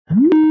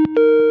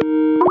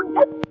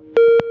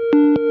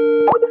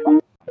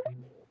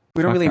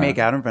We don't really make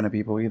out in front of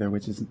people either,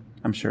 which is,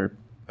 I'm sure,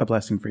 a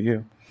blessing for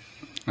you.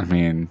 I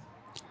mean,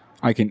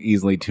 I can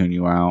easily tune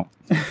you out.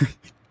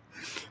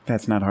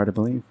 That's not hard to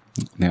believe.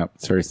 Yeah,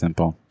 it's very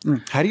simple.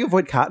 How do you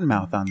avoid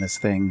cottonmouth on this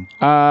thing?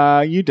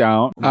 You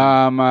don't.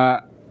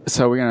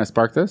 So we're gonna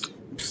spark this?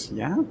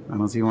 Yeah, I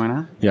don't see why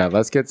not. Yeah,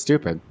 let's get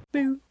stupid.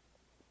 Tony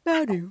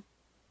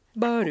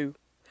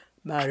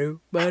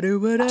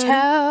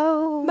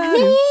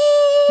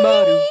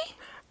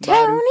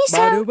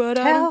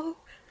Soto.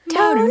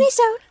 Tony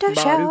Soto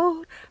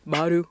Show.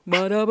 Tony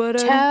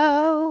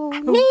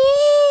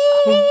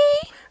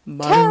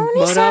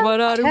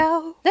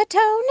Soto. The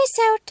Tony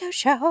Soto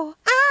Show.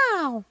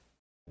 Ow!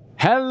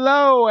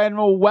 Hello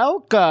and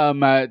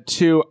welcome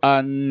to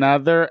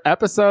another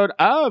episode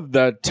of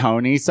the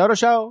Tony Soto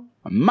Show.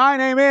 My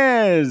name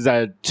is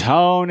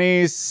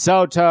Tony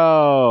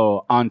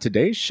Soto. On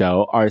today's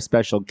show, our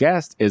special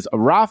guest is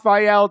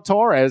Rafael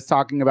Torres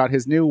talking about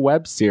his new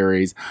web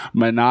series,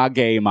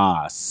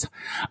 Monogamos.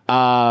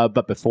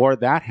 But before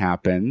that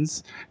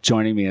happens,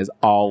 joining me as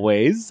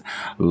always,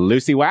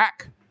 Lucy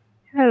Wack.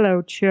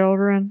 Hello,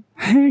 children.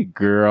 Hey,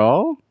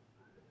 girl.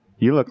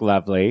 You look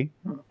lovely.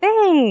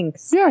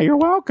 Thanks. Yeah, you're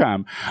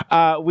welcome.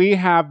 We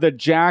have the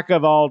jack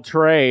of all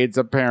trades,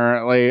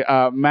 apparently,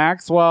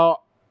 Maxwell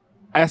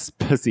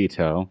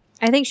Esposito.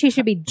 I think she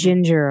should be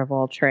ginger of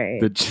all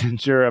trades. The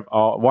ginger of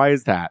all. Why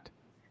is that?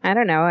 I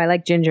don't know. I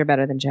like ginger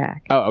better than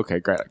Jack. Oh, okay,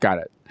 great. Got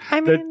it. I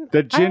mean,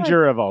 The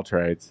ginger of all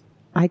trades.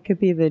 I could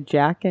be the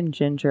Jack and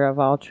Ginger of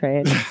all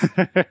trades.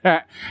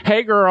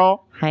 Hey,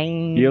 girl. Hi.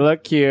 You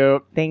look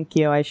cute. Thank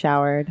you. I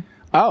showered.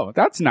 Oh,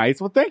 that's nice.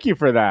 Well, thank you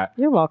for that.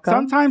 You're welcome.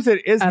 Sometimes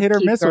it is hit or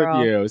Upkeep miss girl.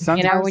 with you.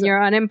 Sometimes You know, when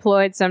you're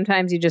unemployed,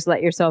 sometimes you just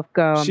let yourself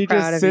go. I'm she proud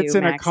just of sits you,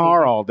 in a Maxie.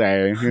 car all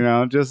day,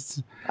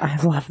 just...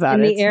 I love that.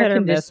 In the It's air hit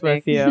or miss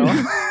with you.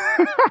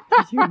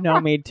 You know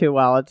me too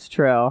well. It's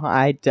true.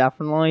 I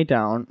definitely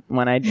don't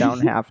when I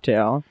don't have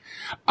to.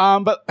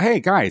 But hey,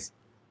 guys,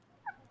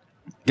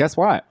 guess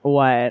what?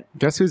 What?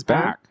 Guess who's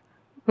back?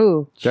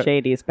 Who?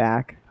 Shady's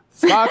back.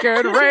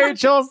 Fucking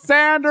Rachel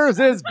Sanders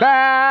is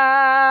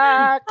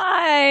back.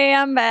 Hi,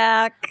 I'm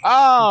back.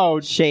 Oh,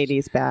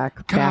 Shady's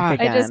back. God. Back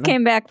again. I just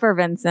came back for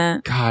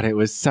Vincent. God, it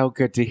was so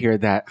good to hear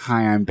that.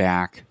 Hi, I'm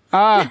back.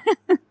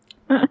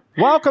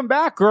 Welcome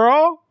back,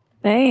 girl.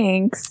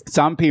 Thanks.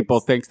 Some people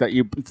think that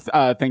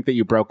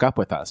you broke up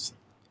with us.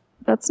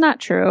 That's not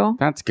true.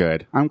 That's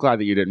good. I'm glad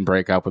that you didn't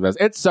break up with us.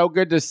 It's so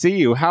good to see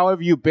you. How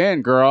have you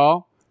been,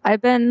 girl?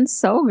 I've been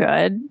so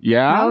good.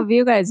 Yeah? How have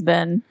you guys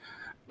been?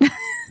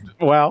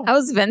 Well,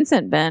 How's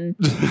Vincent been?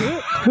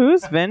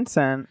 Who's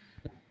Vincent?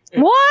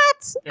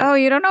 What? Oh,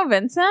 you don't know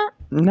Vincent?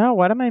 No,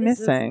 what am I This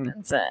is missing?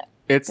 Vincent.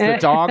 it's the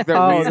dog that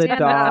Oh, we... the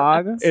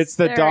dog. It's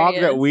the There dog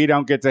he that is. we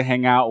don't get to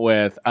hang out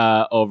with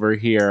over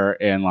here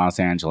in Los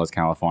Angeles,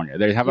 California.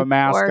 They have a You poor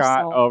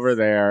mascot souls. over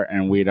there,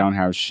 and we don't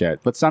have shit.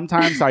 But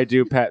sometimes I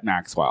do pet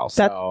Maxwell.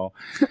 So,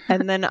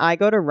 And then I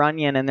go to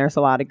Runyon, and there's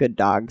a lot of good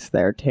dogs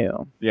there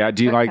too. yeah.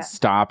 Do you like Okay.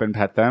 stop and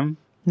pet them?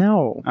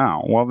 No.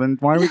 Oh, well, then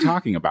why are we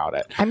talking about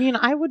it? I mean,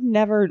 I would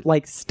never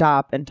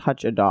stop and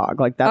touch a dog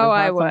like that. Oh, is not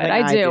I would. something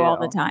I do all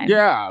the time.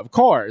 Yeah, of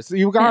course.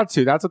 You got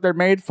to. That's what they're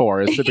made for,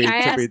 is to be,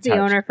 I to be asked the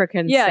touched. owner for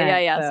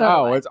consent. Yeah. so- So-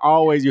 Oh, it's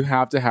always you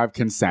have to have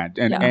consent.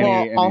 And Yeah.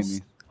 any, Well, any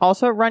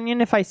Also,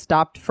 Runyon, if I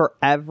stopped for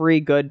every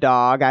good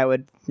dog, I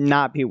would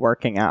not be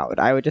working out.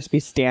 I would just be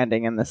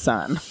standing in the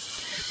sun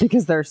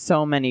because there's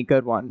so many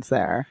good ones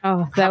there.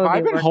 Oh, that have would be I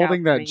a been workout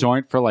holding for that me.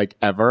 joint for like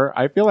ever?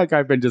 I feel like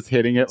I've been just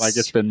hitting it like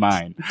it's been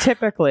mine.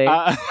 Typically,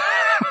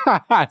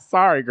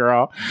 Sorry,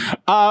 girl.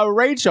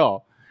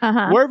 Rachel,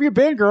 Uh-huh. where have you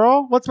been,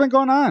 girl? What's been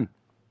going on?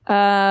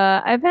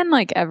 I've been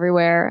like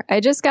everywhere. I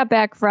just got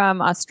back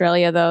from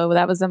Australia though.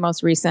 That was the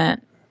most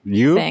recent.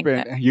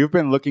 You've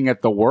been looking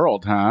at the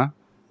world, huh?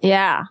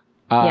 Yeah.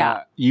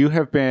 Yeah. You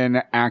have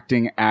been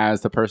acting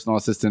as the personal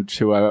assistant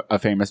to a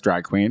famous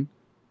drag queen.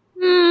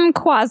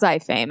 Quasi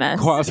famous.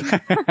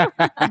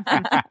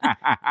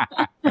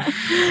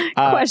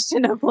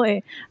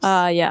 Questionably.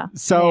 Yeah.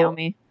 So,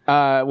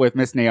 Naomi. with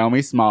Miss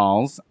Naomi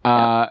Smalls.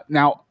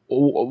 Now,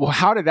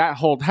 how did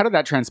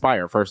that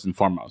transpire, first and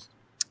foremost?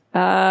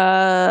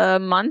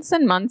 Months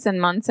and months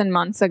and months and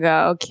months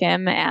ago,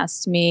 Kim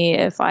asked me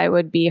if I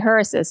would be her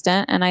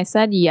assistant, and I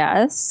said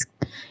yes.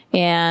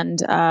 And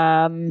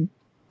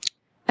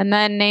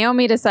then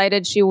Naomi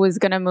decided she was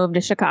going to move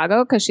to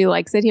Chicago because she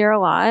likes it here a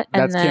lot.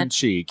 And That's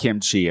then,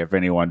 Kimchi, if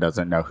anyone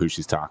doesn't know who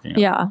she's talking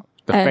about. Yeah.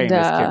 The And,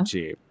 famous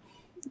Kimchi.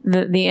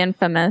 the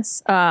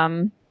infamous.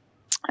 And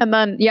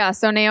then,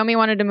 so Naomi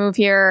wanted to move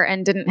here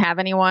and didn't have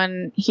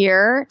anyone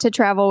here to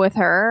travel with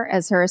her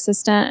as her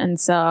assistant. And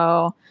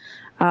so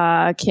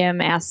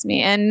Kim asked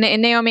me, and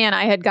Naomi and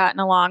I had gotten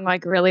along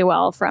like really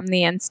well from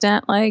the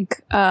instant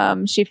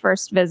she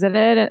first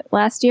visited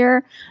last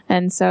year.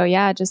 And so,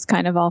 it just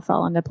kind of all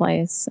fell into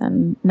place.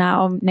 And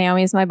now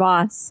Naomi's my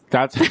boss.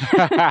 That's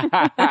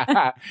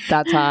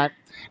that's hot.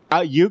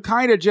 you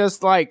kind of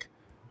just like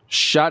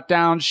shut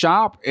down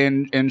shop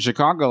in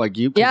Chicago. Like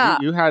you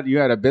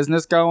had a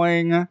business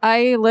going.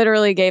 I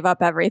literally gave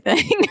up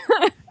everything.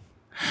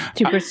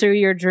 To pursue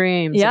your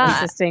dreams Yeah. of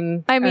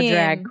assisting I a mean,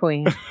 drag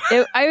queen.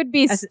 I would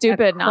be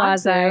stupid not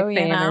to, you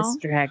Quasi-famous know?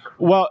 drag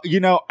queen.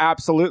 Well,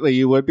 absolutely,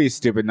 you would be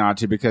stupid not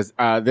to because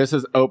this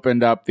has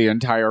opened up the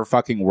entire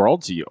fucking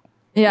world to you.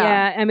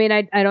 Yeah. I mean,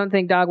 I don't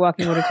think dog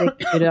walking would have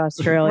taken you to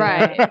Australia.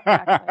 Right.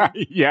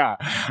 Exactly. Yeah.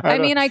 I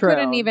mean, I True.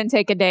 couldn't even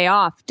take a day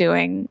off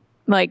doing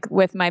like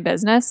with my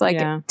business. Like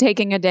Yeah.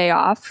 taking a day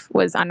off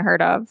was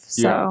unheard of.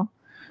 So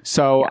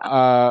So,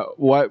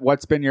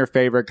 what's been your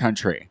favorite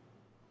country?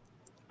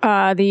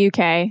 the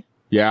UK,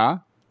 Yeah.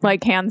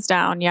 like hands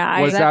down.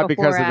 Yeah. Was that that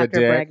because before of or the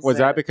after dick? Was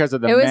that Brexit? because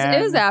of the it was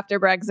men? after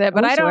Brexit,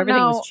 but Oh, I so don't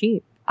everything know. was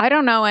cheap. I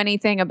don't know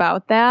anything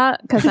about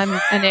that because I'm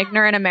an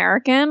ignorant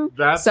American.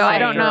 That's so I right,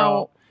 don't girl.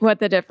 know what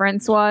the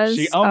difference was.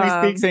 She only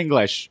speaks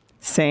English.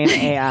 Same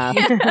AF.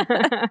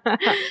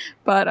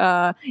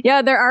 But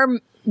yeah,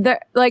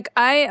 like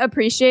I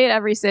appreciate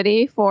every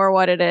city for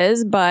what it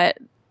is, but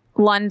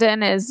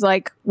London is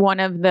like one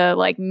of the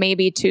like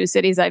maybe 2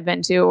 cities I've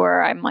been to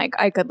where I'm like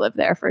I could live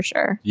there for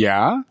sure.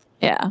 Yeah.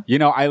 Yeah.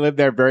 I lived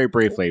there very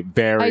briefly.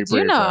 Very I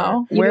briefly. do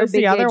know. Where's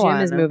Big the other Gay Jim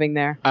one? is moving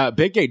there.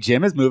 Big Gay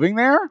Jim is moving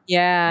there?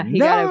 Yeah, he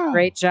got No. a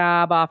great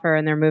job offer,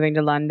 and they're moving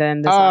to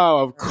London. This Oh,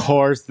 of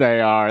course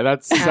they are.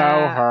 That's so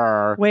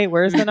her. Wait,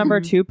 where's the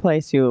number 2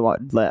 place you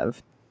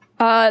live?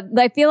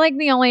 I feel like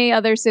the only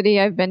other city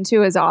I've been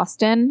to is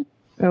Austin.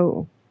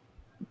 Oh,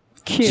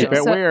 Keep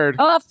it So- weird.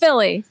 Oh,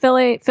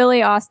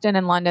 Philly, Austin,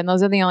 and London.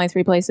 Those are the only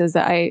 3 places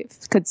that I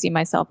could see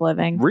myself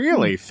living.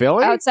 Really?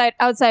 Philly?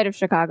 Outside of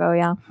Chicago,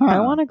 yeah. Huh. I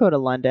want to go to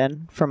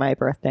London for my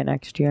birthday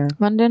next year.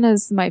 London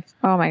is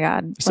oh my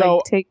god.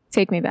 So- like,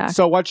 take me back.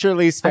 So what's your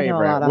least I know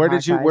a lot favorite? of Where'd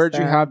hot you guys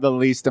there. have the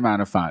least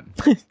amount of fun?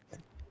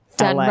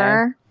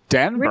 Denver.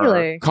 Denver.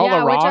 Really? Colorado?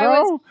 Yeah, which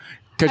I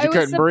Because you was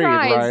couldn't breathe,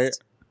 right?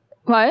 surprised.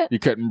 What? You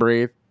couldn't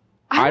breathe.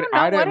 I don't know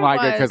I what didn't like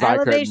it was. because I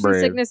couldn't elevation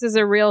breathe. sickness is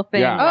a real thing.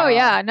 Yeah. Oh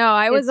yeah, no,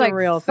 I was It's a like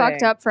real fucked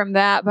thing. up from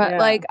that, but Yeah.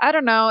 like I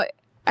don't know.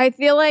 I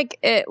feel like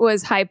it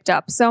was hyped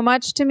up so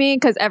much to me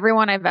because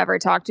everyone I've ever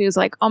talked to is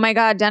like, "Oh my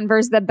god,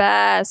 Denver's the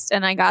best,"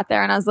 and I got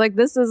there and I was like,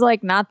 "This is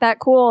like not that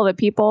cool. The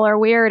people are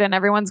weird and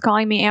everyone's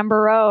calling me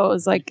Amber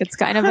Rose. Like it's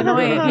kind of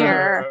annoying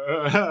here."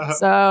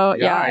 So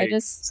yeah, I Yikes.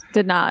 just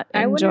did not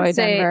I enjoy wouldn't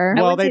say. Denver.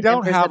 I Well, wouldn't they say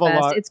don't Denver's have the a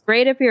best. lot- It's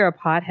great if you're a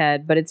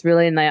pothead, but it's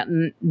really not.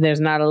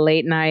 There's not a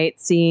late night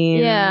scene.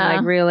 Yeah.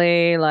 like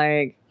really,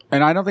 like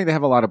And I don't think they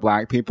have a lot of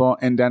black people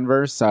in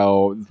Denver,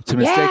 so to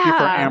mistake you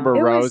for Yeah, Amber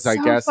it was Rose, I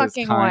so guess is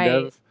fucking kind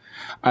white. of.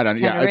 I don't.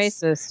 Yeah, kinda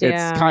it's racist.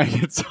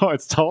 Yeah.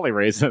 it's totally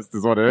racist,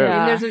 is what it is.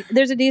 Yeah. I mean,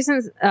 there's a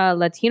decent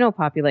Latino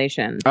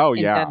population. Oh in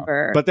yeah,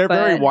 Denver, but they're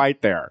very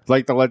white there.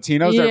 Like the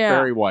Latinos are Yeah.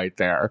 very white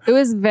there. It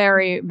was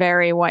very,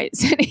 very white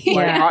city.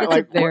 Like, Yeah, I- it's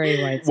like, a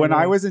very white. When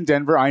city. I was in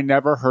Denver, I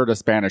never heard a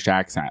Spanish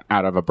accent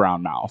out of a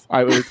brown mouth.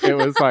 It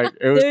was like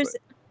it was there's.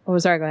 Oh,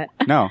 sorry. Go ahead.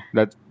 no.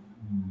 That's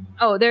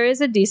Oh, there is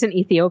a decent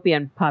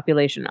Ethiopian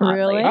population. oddly.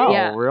 Really? oh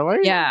Yeah. really?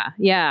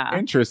 Yeah.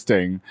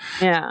 Interesting.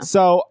 Yeah.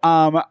 So,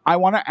 I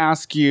want to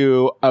ask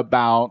you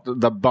about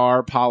the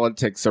bar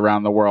politics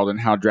around the world and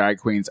how drag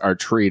queens are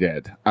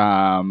treated.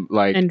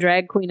 Like, And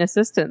drag queen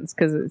assistants,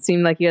 because it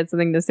seemed like you had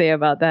something to say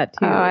about that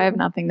too. Oh, I have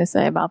nothing to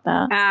say about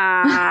that.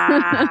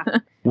 Ah.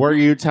 were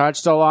you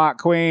touched a lot,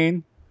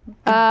 Queen?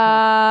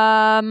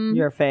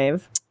 Your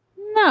fave?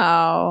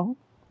 No,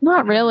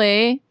 not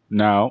really.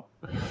 No.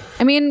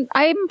 I mean,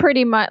 I'm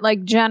pretty much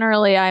like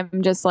generally I'm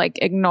just like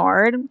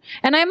ignored.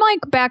 And I'm like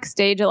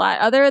backstage a lot.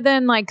 Other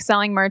than like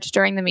selling merch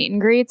during the meet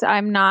and greets,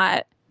 I'm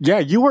not. Yeah,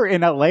 you were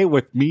in LA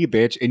with me,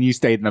 bitch, and you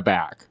stayed in the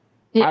back.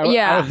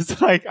 Yeah.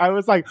 I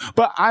was like,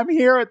 but I'm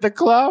here at the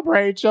club,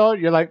 Rachel.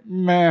 You're like,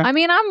 meh. I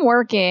mean, I'm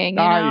working. You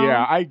know?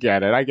 Yeah, I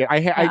get it.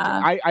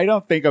 I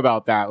don't think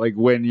about that. Like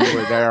when you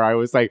were there, I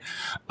was like,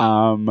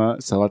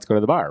 so let's go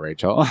to the bar,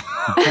 Rachel.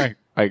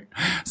 like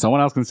someone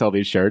else can sell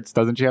these shirts.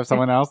 Doesn't she have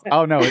someone else?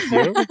 Oh no, it's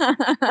you. Oh,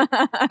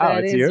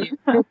 That it's is you.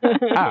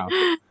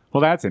 Oh, well,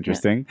 that's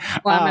interesting.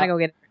 Well, I'm gonna go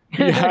get it.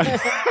 Yeah.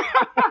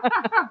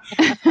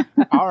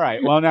 All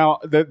right. Well, now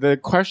the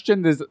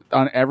question is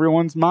on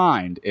everyone's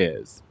mind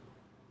is,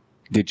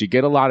 did you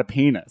get a lot of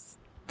penis?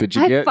 Did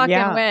you I get?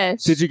 fucking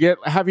wish. Did you get?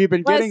 Have you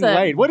been getting Listen.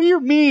 laid? What do you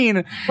mean?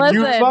 You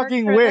Listen,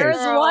 fucking wish.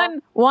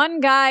 There's one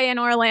guy in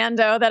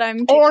Orlando that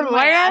I'm kicking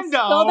my ass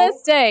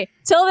Orlando?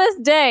 till this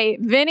day,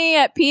 Vinny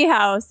at P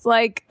House.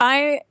 Like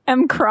I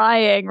am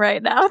crying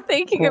right now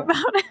thinking Oh.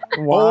 about it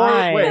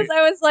Why? wait. because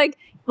I was like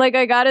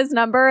I got his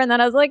number and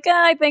then I was like,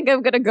 I think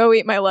I'm gonna go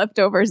eat my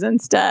leftovers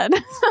instead.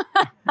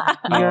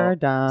 You're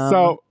dumb.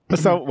 So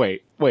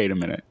wait a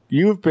minute.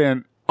 You've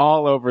been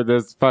all over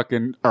this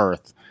fucking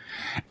earth,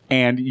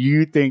 and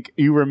you think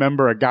you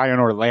remember a guy in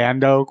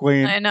Orlando,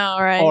 Queen? I know,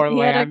 right? He had a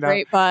Orlando.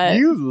 great butt.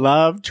 You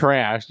love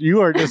trash.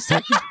 You are just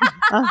such.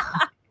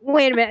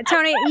 Wait a minute,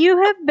 Tony.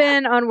 You have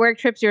been on work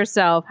trips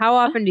yourself. How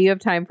often do you have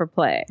time for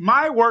play?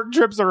 My work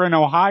trips are in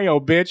Ohio,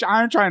 bitch.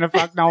 I'm trying to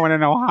fuck no one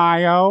in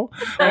Ohio.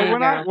 There you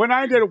Like, go. when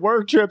I did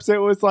work trips, it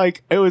was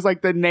like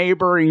the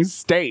neighboring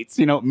states.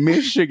 You know,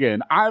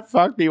 Michigan. I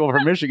fucked people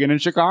from Michigan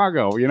and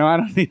Chicago. You know, I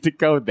don't need to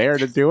go there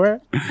to do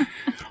it.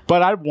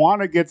 But I'd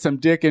want to get some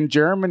dick in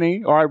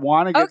Germany, or I'd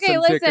want to get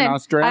some dick in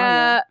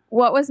Australia.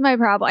 what was my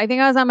problem? I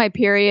think I was on my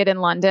period in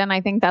London. I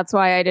think that's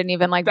why I didn't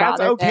even like That's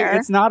bother okay. there.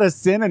 It's not a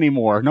sin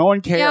anymore. No one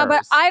cares. Yeah,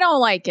 but I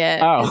don't like it.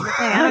 Oh. is the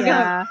thing.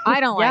 I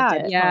don't like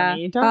it. Yeah.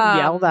 Tony, don't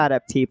yell that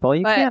at people.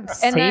 You but- can't and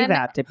say then-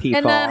 that to people.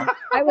 And then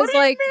I was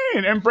like,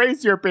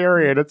 Embrace your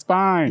period. It's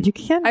fine. you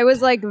can't. I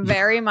was like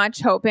very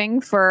much hoping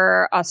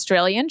for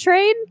Australian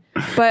trade,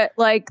 but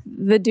like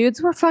the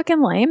dudes were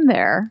fucking lame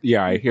there.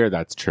 Yeah, I hear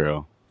that's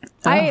true.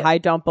 I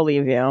don't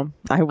believe you.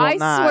 I will I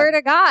not. swear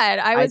to God,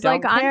 I was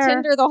don't like care. on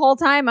Tinder the whole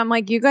time. I'm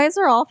like, you guys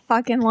are all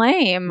fucking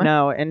lame.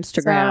 No,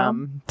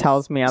 Instagram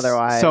tells me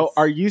otherwise. So,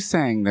 are you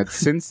saying that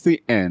since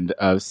the end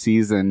of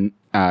season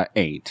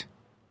 8,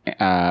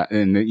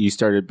 and that you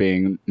started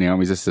being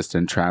Naomi's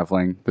assistant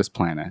traveling this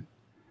planet,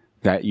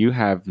 that you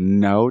have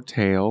no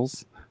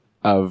tales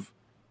of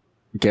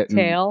getting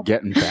banged?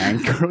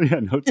 Yeah,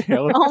 no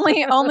tale.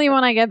 only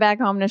when I get back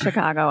home to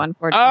Chicago,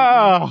 unfortunately.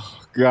 Oh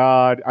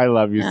God, I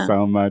love you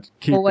so much.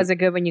 Well, was it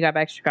good when you got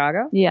back to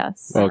Chicago?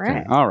 Yes.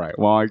 Okay. All right.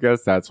 Well, I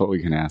guess that's what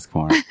we can ask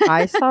for.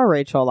 I saw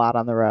Rachel a lot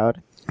on the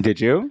road. Did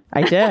you?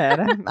 I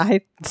did.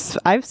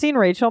 I've seen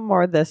Rachel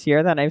more this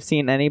year than I've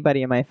seen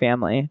anybody in my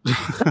family.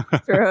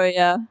 True.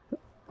 Yeah.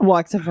 Well,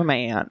 except for my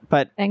aunt.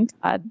 But Thank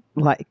God.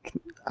 like,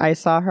 I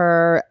saw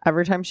her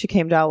every time she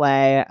came to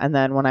LA, and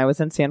then when I was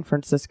in San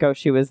Francisco,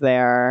 she was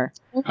there.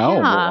 Oh, Yeah.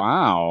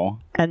 wow.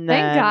 And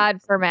then, Thank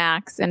God for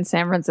Max in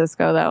San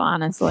Francisco, though.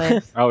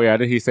 Honestly, Oh, yeah.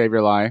 Did he save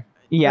your life?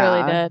 yeah,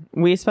 Really did.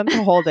 we spent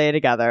the whole day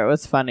together. It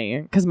was funny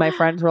because my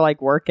friends were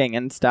like working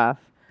and stuff,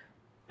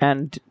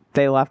 and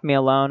they left me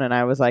alone. And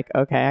I was like,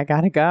 okay, I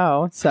gotta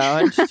go. So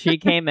and she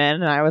came in,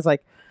 and I was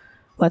like,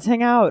 let's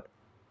hang out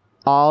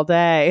all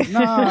day.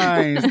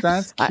 Nice.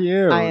 That's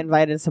cute. I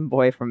invited some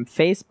boy from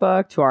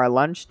Facebook to our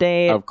lunch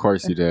date. Of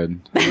course you did.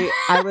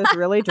 I was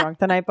really drunk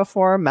the night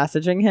before,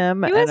 messaging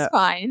him. he was and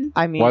fine.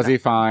 I mean, Was he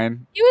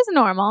fine? He was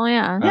normal.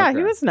 Yeah. yeah, Okay.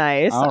 he was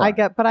nice. All right.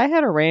 But I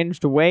had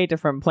arranged way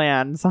different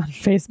plans on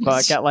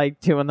Facebook at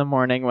like 2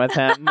 a.m. with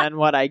him than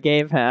what I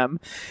gave him,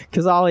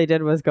 because all he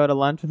did was go to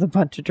lunch with a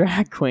bunch of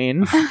drag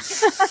queens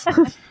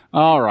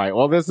All right.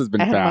 Well, this has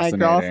been and my fascinating.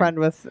 girlfriend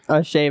with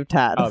a shaved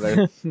head. Oh,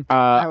 there.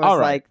 I was all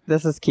right. like,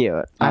 this is cute.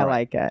 I All right.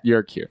 like it.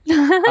 You're cute.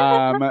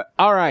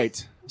 All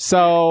right.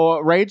 So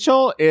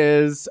Rachel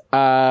is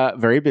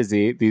very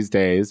busy these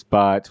days,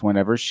 but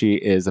whenever she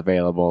is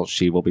available,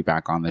 she will be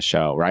back on the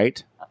show,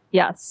 right?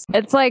 Yes.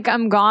 It's like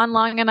I'm gone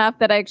long enough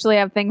that I actually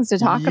have things to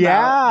talk about.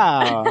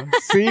 Yeah.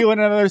 See you in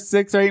another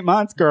 6 or 8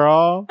 months,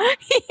 girl.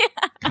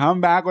 Come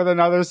back with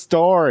another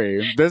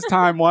story. This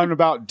time one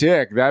about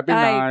Dick. That'd be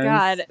My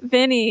nice. God,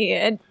 Vinny.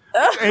 And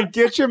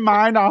get your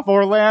mind off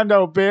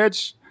Orlando,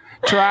 bitch.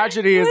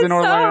 Tragedy is in so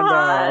Orlando.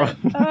 hot.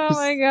 Oh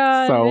my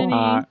God, So Vinny.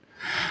 hot.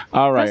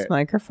 All right. This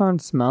microphone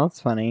smells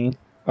funny,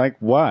 Like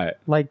what?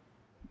 like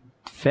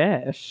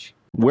fish.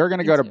 We're going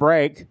to go to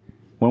break.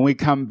 When we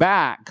come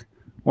back,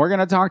 we're going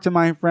to talk to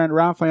my friend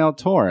Rafael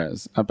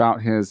Torres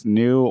about his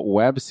new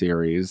web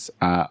series,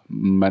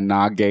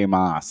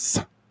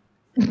 Monogamas.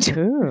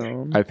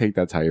 Ooh. I think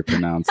that's how you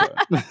pronounce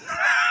it.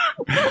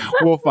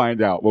 We'll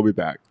find out. We'll be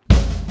back.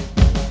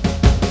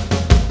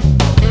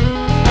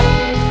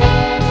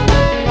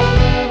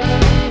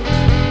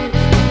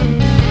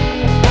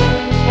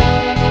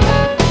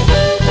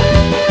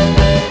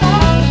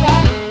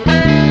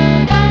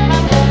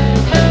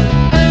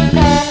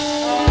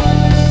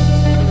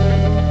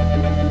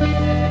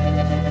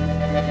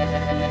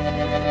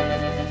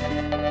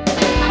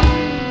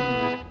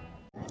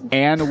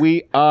 And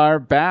we are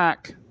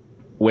back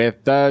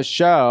with the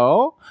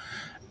show.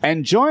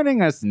 And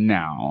joining us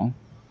now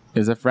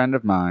is a friend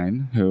of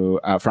mine who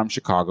from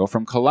Chicago,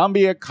 from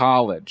Columbia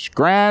College.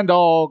 Grand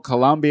old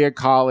Columbia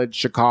College,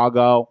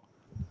 Chicago.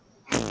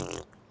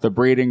 The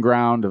breeding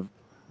ground of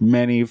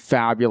many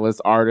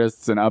fabulous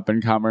artists and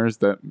up-and-comers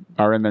that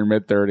are in their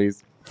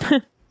mid-30s.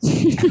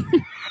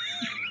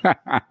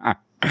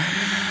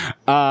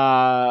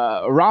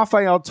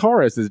 Rafael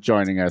Torres is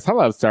joining us.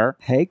 Hello, sir.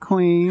 Hey,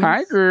 Queen.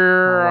 Hi,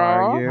 girl.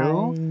 How are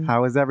you?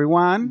 How is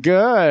everyone?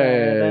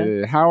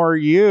 Good. How are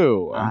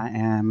you? I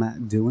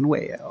am doing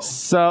well.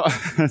 So,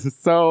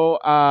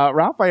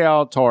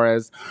 Rafael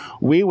Torres,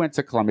 we went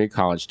to Columbia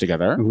College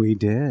together. We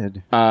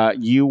did.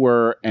 You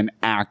were an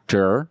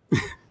actor,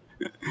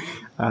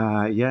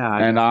 Yeah.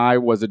 and I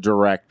was a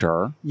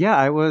director,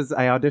 I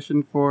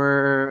auditioned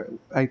for,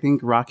 I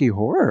think, Rocky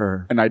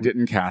Horror. and I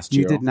didn't cast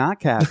you. You did not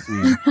cast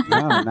me.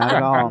 No, not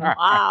at all.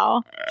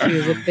 Wow. She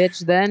was a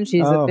bitch then.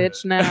 She's Oh. a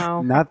bitch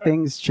now.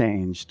 Nothing's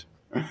changed.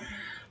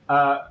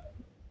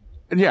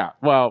 Yeah.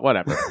 Well,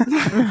 whatever.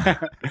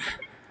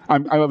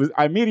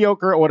 I'm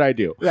mediocre at what I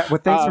do. Yeah, well,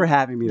 thanks for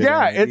having me.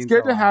 Yeah, today. It it's means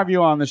good a to have lot.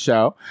 you on the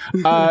show.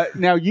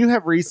 Now, you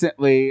have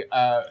recently,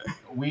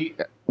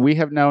 we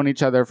have known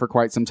each other for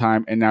quite some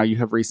time, and now you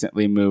have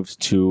recently moved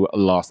to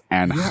Los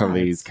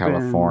Angeles, It's been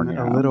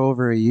California. a little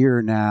over a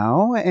year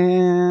now,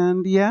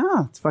 and yeah,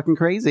 it's fucking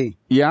crazy.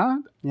 Yeah,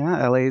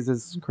 Yeah, LA is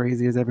as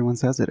crazy as everyone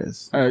says it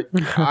is.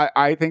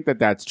 I think that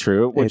that's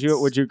true. Would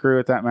It's- you agree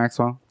with that,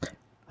 Maxwell?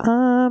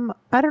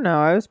 I don't know.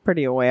 I was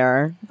pretty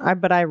aware.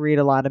 But I read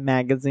a lot of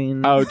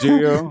magazines. Oh, do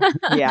you?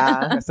 I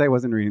Yeah. guess I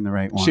wasn't reading the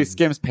right one. She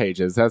skims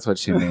pages. That's what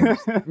she means.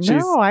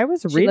 No, I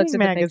was She reading looks at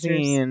the pictures.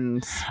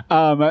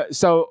 magazines.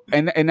 So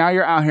and now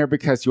you're out here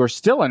because you're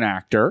still an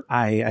actor.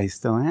 I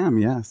still am.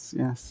 Yes.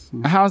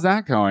 How's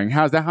that going?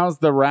 How's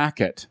the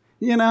racket?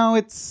 You know,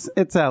 it's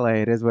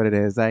LA. It is what it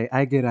is.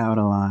 I get out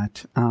a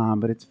lot,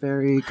 but it's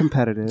very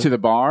competitive. To the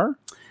bar?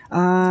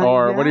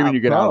 Or what do you mean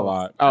you get out a both.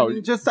 lot? I Oh,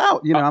 mean, just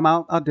out. You know, I'm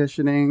out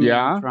auditioning.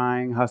 Yeah?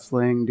 Trying,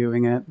 hustling,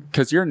 doing it.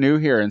 because you're new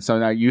here, and so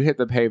now you hit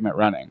the pavement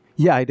running.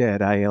 Yeah, I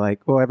did.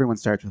 Everyone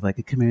starts with like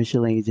a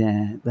commercial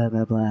agent, blah,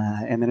 blah, blah.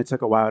 And then it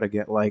took a while to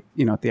get like,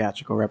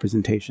 theatrical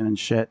representation and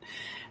shit.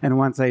 And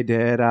once I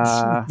did,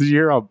 Do you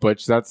hear how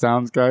butch that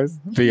sounds, guys?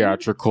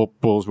 Theatrical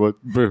bullshit.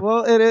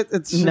 well,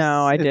 it's just,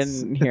 No, I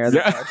it's- didn't hear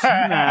that.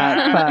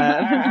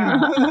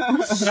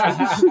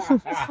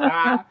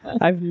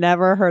 But I've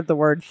never heard the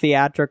word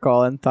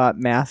theatrical and thought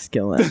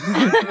masculine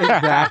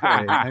Exactly.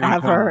 I mean, come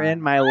ever on.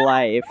 in my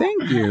life.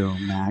 Thank you,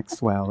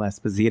 Maxwell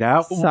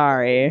Esposito.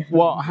 Sorry.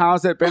 Well,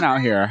 how's it been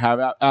out here?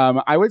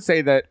 I would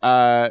say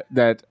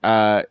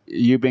that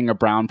you being a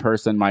brown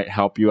person might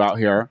help you out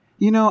here.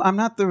 I'm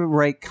not the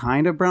right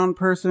kind of brown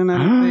person, I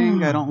don't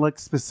think. I don't look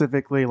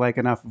specifically like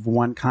enough of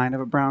one kind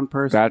of a brown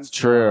person. That's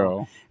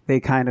true. They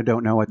kind of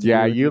don't know what to do.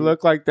 Yeah, with you me.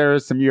 look like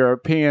there's some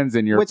Europeans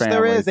in your Which family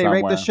there is. They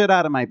rape somewhere. the shit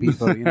out of my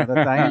people. The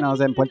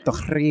Tainos in Puerto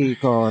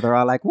Rico. They're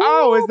all like,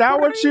 Oh, "Woo, is that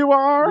Puerto what you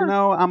are?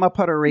 No, I'm a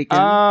Puerto Rican.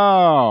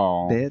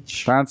 Oh,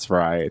 Bitch. that's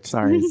right.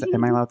 Sorry,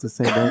 am I allowed to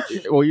say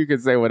bitch? Well, you can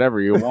say whatever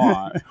you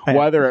want.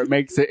 Whether it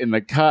makes it in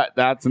the cut,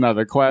 that's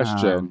another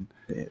question.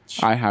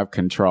 Bitch. I have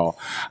control.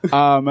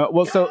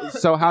 Well,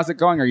 so how's it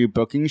going? Are you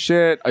booking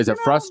shit? Is it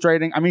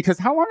frustrating? I mean, because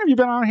how long have you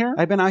been out here?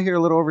 I've been out here a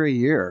little over a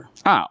year.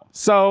 Oh,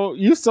 so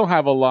you still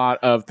have a lot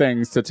of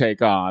things to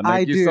take on. I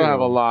You still do. have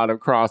a lot of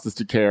crosses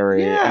to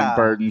carry Yeah. and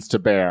burdens to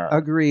bear.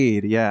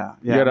 Agreed. Yeah.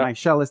 You know- My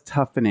shell is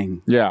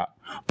toughening. Yeah.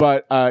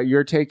 But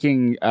you're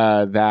taking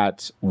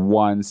that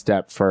one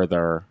step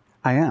further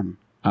I am.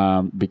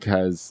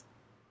 because...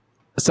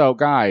 So,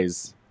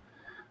 guys,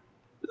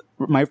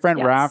 my friend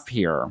Yes. Raph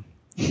here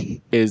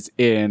is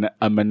in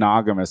a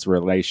monogamous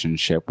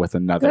relationship with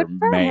another Good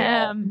for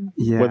male. him.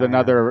 Yeah. With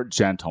another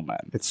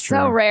gentleman. It's true.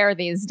 So rare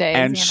these days.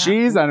 And you know?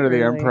 she's under the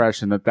Really?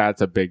 impression that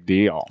that's a big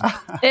deal.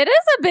 It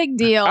is a big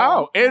deal.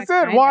 Oh, is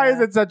it? Why is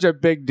it such a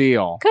big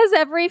deal? Because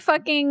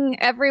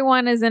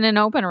everyone is in an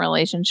open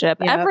relationship.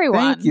 Yeah, everyone.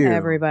 thank you.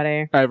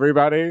 Everybody.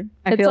 Everybody?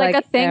 I It's feel like,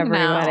 a thing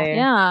everybody.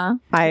 now.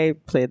 Yeah. I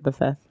played the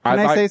fifth. Can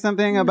I I- say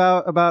something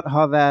about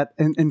how that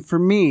and for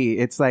me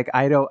it's like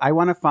I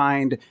want to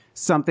find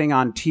something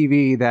on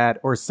TV that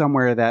or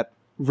somewhere that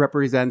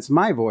represents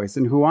my voice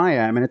and who I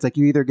am, and it's like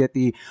you either get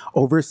the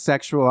over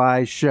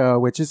sexualized show,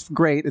 which is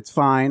great, it's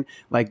fine,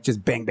 like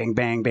just bang bang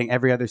bang bang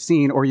every other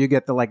scene, or you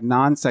get the like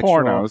non-sexual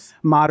Pornos.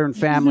 Modern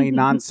Family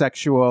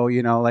non-sexual,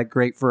 like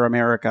Great for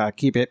America,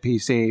 keep it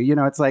PC,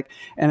 it's like,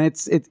 and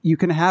it's you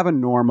can have a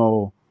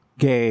normal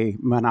gay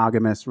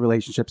monogamous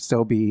relationship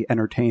still be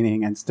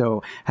entertaining and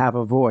still have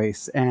a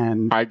voice,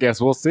 and I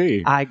guess we'll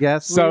see. I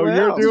guess So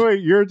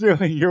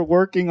we you're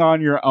working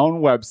on your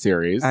own web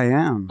series. I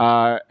am.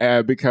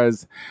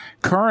 Because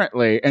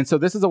currently, and so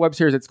this is a web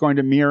series that's going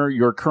to mirror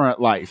your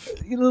current life.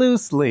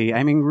 Loosely.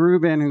 I mean,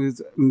 Ruben,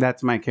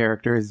 that's my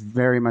character, is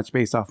very much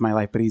based off my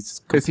life, but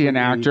he's Is he an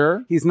completely-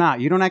 actor? He's not.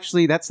 You don't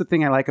actually, that's the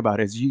thing I like about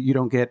it, is you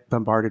don't get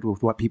bombarded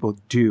with what people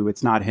do.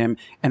 It's not him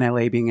in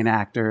LA being an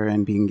actor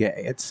and being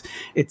gay. It's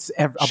Is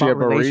she a about barista?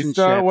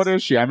 relationships. What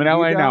is she? I'm in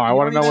LA now. I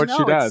want to know what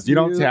she does. You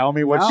don't tell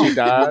me what she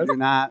does. You're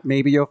not.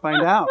 Maybe you'll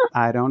find out.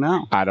 I don't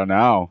know. I don't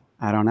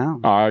know.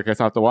 Oh, I guess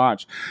I'll have to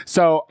watch.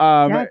 So,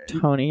 Yeah,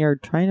 Tony, you're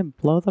trying to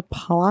blow the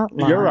plot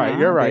line. you're right.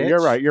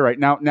 bitch. You're right.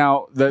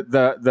 Now,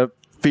 the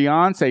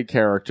fiance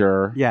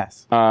character,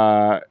 Yes.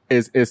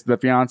 is the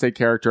fiance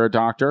character a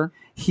doctor?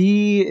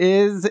 He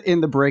is in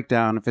the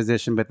breakdown a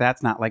physician, but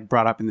that's not like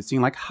brought up in the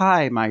scene like,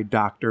 hi, my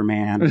doctor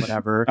man,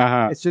 whatever.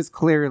 Uh-huh. It's just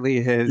clearly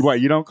his.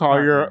 What, you don't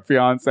call your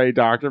fiance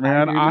doctor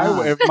man? do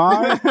not.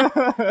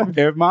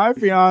 If my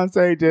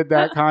fiance did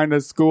that kind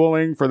of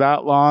schooling for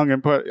that long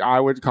I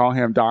would call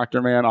him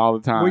doctor man all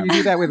the time. Well, you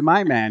do that with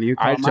my man. You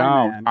call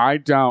I my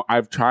don't.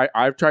 I've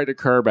tried to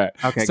curb it.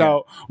 Okay,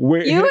 So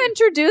You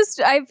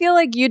introduced, I feel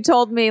like you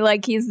told me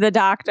like he's the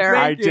doctor.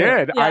 I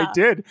did. Yeah. I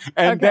did.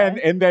 And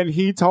Okay. then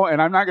he told,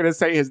 and I'm not going to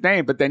say his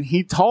name, but then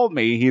he told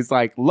me, he's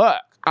like, look,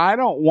 I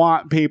don't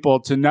want people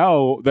to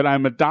know that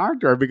I'm a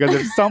doctor because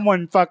if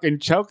someone fucking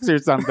chokes or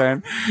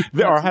something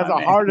or has a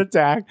heart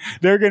attack,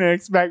 they're going to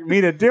expect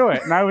me to do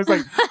it. And I was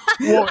like,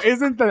 well,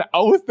 isn't the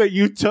oath that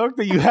you took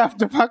that you have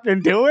to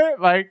fucking do it?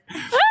 Like,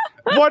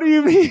 what do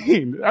you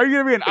mean? Are you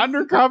going to be an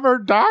undercover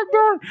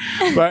doctor?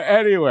 But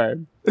anyway.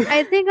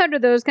 I think under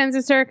those kinds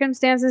of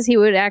circumstances, he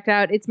would act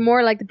out. It's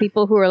more like the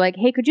people who are like,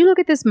 "Hey, could you look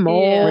at this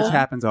mole?" Yeah. Which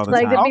happens all the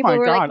Like time. the Oh people my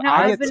who are God, like, "No, I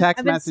I've get been, text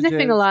I've been messages.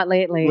 sniffing a lot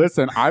lately."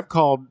 Listen, I've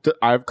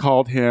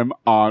called him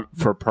on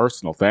for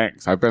personal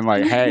things. I've been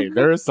like, hey,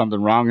 there is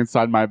something wrong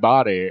inside my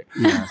body.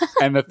 Yes.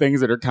 And the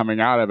things that are coming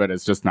out of it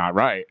is just not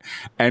right.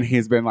 And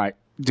he's been like,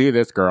 do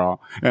this,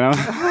 girl. And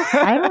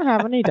I don't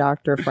have any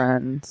doctor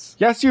friends.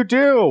 yes, you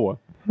do.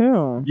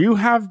 Who? You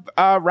have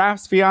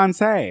Raph's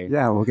fiance.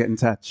 Yeah, we'll get in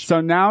touch.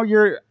 So now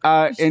you're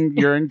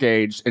you're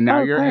engaged, and now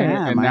Oh, you're great. in,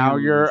 Yeah, and my now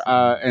husband you're is-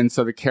 and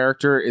so the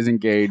character is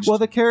engaged. Well,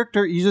 the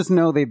character, you just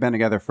know they've been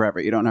together forever.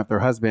 You don't know if they're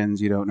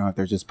husbands. You don't know if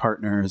they're just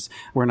partners.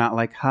 We're not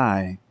like,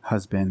 hi,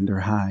 husband,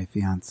 or hi,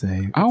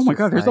 fiance. Oh It's my just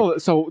God! There's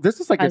like- so this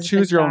is like a Husband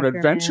choose your own doctor,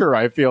 adventure.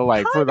 I feel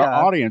like for the Kinda.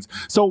 audience.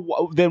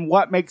 So then,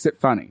 what makes it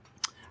funny?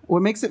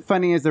 What makes it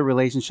funny is the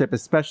relationship,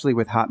 especially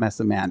with Hot Mess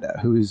Amanda,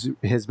 who's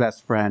his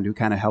best friend, who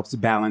kind of helps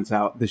balance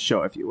out the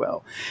show, if you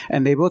will.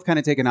 And they both kind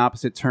of take an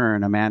opposite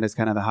turn. Amanda's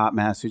kind of the hot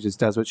mess who just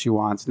does what she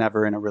wants,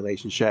 never in a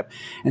relationship.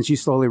 And she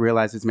slowly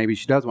realizes maybe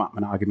she does want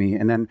monogamy.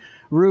 And then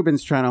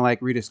Ruben's trying to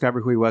like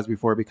rediscover who he was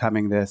before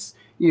becoming this,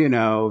 you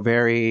know,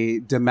 very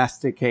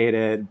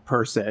domesticated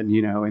person,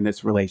 you know, in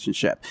this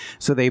relationship.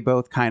 So they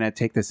both kind of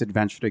take this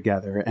adventure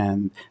together.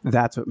 And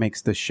that's what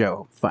makes the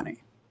show funny.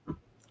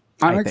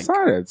 I'm I think.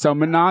 excited. So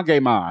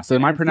monogamous.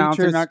 Am I And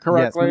pronouncing features- that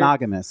correctly? Yes,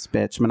 monogamous,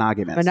 bitch.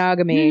 Monogamous.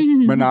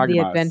 Monogamy,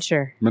 Monogamous. the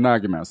adventure.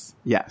 Monogamous.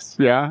 Yes.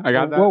 Yeah, I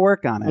got that. We'll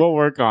work on it. We'll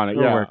work on it.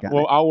 We'll Yeah, work on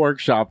well, it. I'll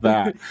workshop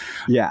that.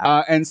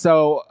 Yeah. And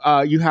so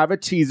you have a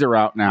teaser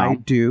out now. I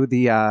do.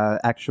 The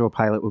actual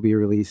pilot will be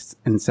released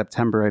in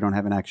September. I don't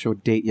have an actual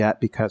date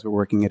yet because we're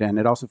working it in.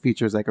 It also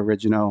features like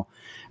original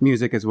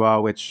music as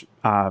well, which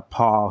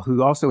Paul,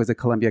 who also is at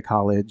Columbia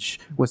College,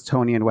 was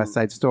Tony in West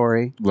Side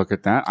Story. Look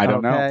at that. I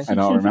don't know. Okay. I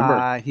don't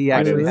remember. He I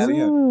actually didn't had see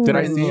it. Did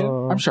I see it?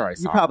 I'm sure I You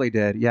saw probably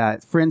did. Yeah.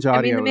 Fringe I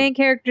Audio. mean, the main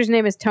character's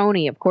name is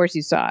Tony. Of course,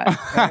 you saw it.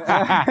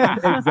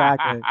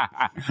 Exactly.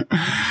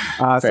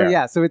 So Fair.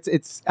 yeah, so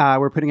it's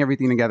we're putting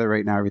everything together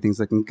right now. Everything's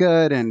looking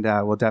good, and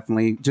we'll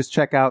definitely just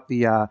check out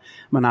the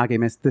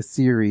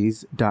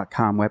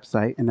monogamous.theseries.com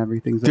website, and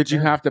everything's. Did you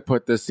have to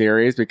put this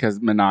series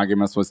because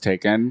Monogamous was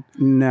taken?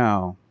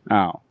 No.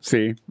 Oh,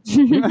 see?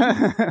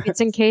 It's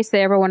in case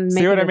they ever want to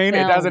make See what I a mean? It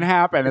film. doesn't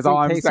happen, is In all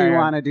I'm case saying. you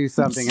want to do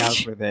something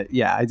else with it.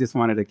 Yeah, I just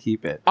wanted to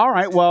keep it. All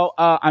right. Well,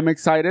 I'm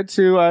excited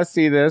to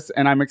see this,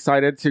 and I'm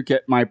excited to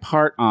get my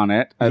part on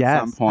it at yes,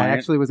 some point. I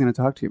actually was going to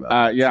talk to you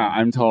about it. yeah,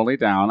 I'm totally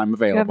down. I'm You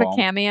have available. a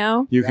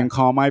cameo. You can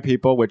call my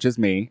people, which is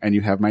me, and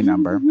you have my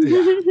number.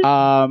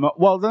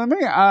 Well, let me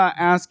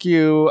ask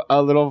you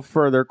a little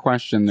further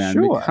question then,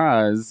 Sure.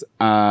 because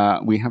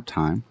we have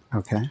time.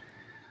 Okay.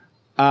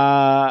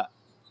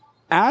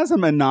 As a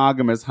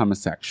monogamous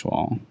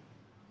homosexual,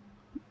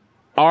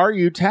 are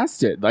you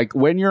tested? Like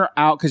when you're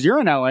out, because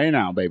you're in LA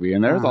now, baby,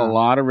 and there's a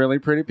lot of really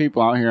pretty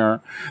people out here.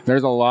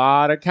 There's a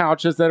lot of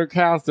couches that are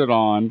casted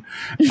on.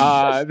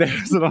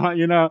 There's a lot,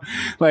 you know,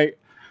 like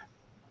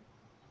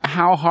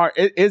how hard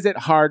is it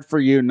hard for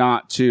you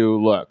not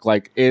to look?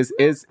 Like is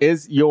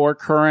your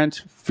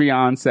current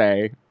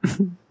fiance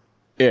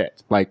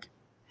it? Like,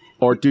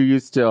 or do you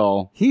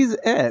still? He's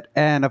it.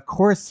 And of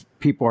course,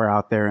 people are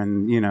out there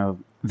and, you know,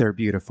 they're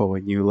beautiful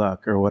when you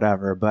look or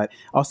whatever. But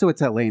also,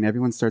 it's LA and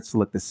everyone starts to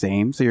look the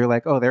same. So you're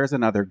like, oh, there's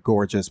another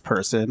gorgeous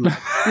person.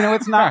 You know,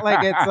 it's not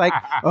like it's like,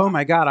 oh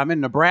my God, I'm in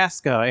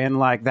Nebraska and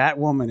like that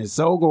woman is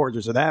so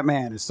gorgeous or that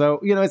man is so,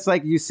 you know, it's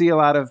like you see a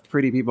lot of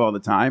pretty people all the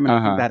time. And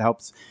I think that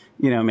helps,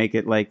 you know, make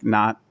it like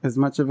not as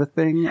much of a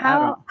thing.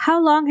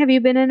 How long have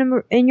you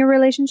been in your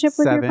relationship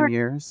with your 7 partner?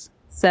 years.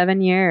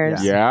 7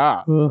 years.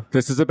 Yeah.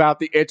 This is about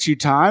the itchy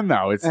time,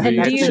 though. It's the And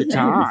do itchy you-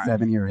 time.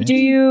 7 years. Do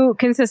you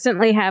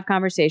consistently have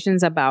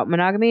conversations about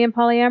monogamy and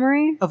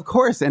polyamory? Of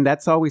course, and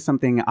that's always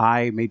something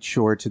I made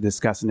sure to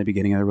discuss in the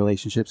beginning of the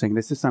relationship, saying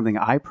this is something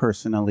I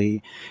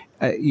personally,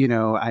 you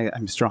know, I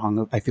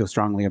feel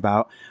strongly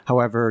about.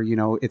 However, you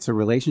know, it's a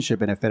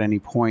relationship, and if at any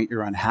point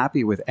you're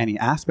unhappy with any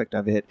aspect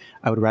of it,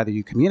 I would rather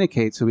you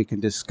communicate so we can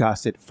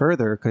discuss it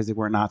further, because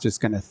we're not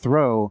just going to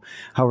throw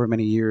however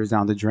many years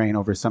down the drain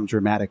over some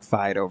dramatic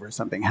fight over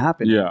something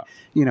happening. Yeah.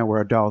 You know,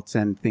 we're adults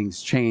and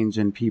things change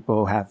and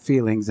people have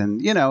feelings, and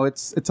you know,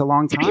 it's a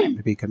long time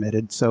to be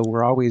committed. So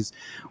we're always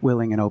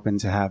willing and open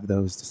to have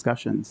those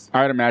discussions.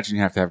 I would imagine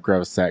you have to have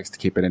gross sex to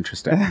keep it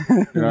interesting.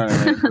 You know what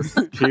I mean?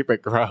 Just keep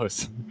it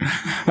gross.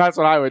 That's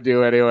what I would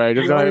do anyway.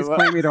 Just You always like,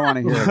 claim you don't want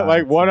to hear about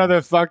like it, what so.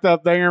 other fucked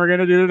up thing are we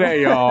gonna do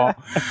today, y'all?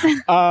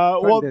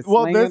 this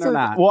swinging this or is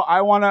not? well.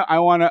 I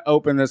wanna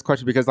open this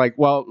question because, like,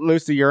 well,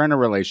 Lucy, you're in a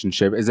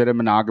relationship. Is it a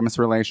monogamous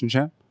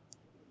relationship?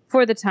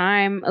 For the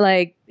time,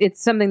 like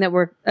it's something that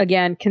we're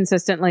again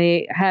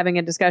consistently having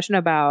a discussion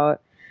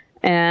about,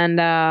 and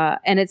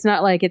it's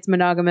not like it's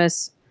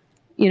monogamous,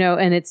 you know,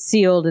 and it's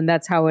sealed and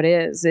that's how it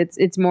is.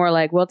 It's more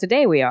like, well,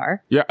 today we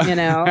are, Yeah. you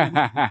know,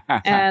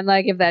 and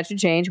like if that should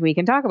change, we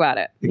can talk about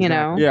it, you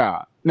know.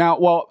 Yeah. Now,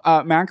 well,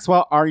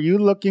 Maxwell, are you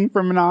looking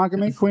for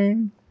monogamy,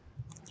 Queen?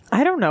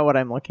 I don't know what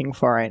I'm looking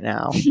for right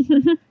now.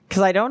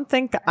 Because I don't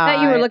think I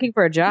thought you were looking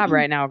for a job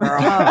right now, girl.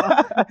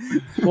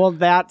 Well,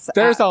 that's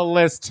There's a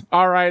list.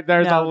 All right,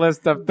 there's a No,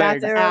 list of that's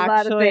things. There are a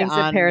lot of Actually things that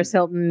on- Paris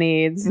Hilton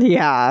needs.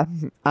 yeah.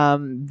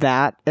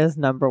 That is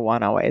number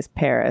one always.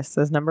 Paris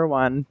is number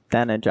one,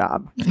 then a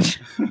job,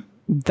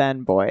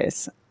 then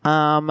boys.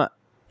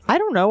 I I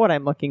don't know what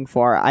I'm looking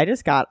for. I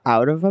just got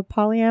out of a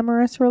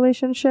polyamorous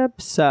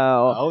relationship,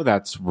 so Oh,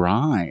 that's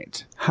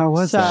right. How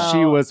was So- that?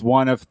 She was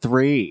one of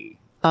 3.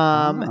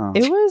 Oh.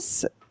 it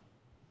was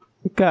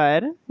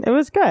good. It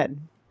was good.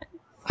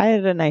 I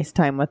had a nice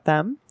time with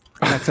them.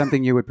 That's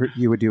something you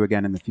would do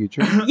again in the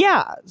future.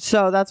 Yeah,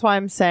 so that's why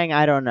I'm saying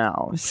I don't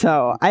know.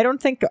 So I don't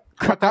think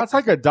But that's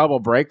like a double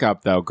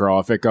breakup, though,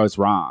 girl, if it goes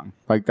wrong.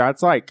 Like,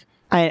 that's like,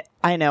 I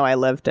know I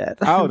lived it.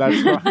 oh,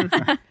 that's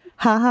wrong.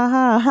 Ha ha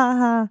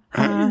ha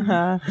ha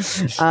ha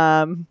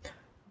ha.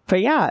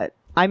 But yeah,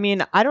 I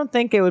mean, I don't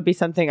think it would be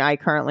something I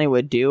currently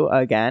would do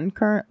again.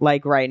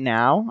 Like right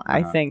now,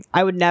 I think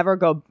I would never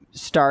go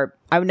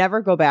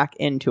back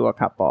into a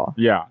couple.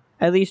 Yeah.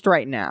 At least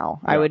right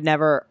now, I Yeah. would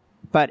never.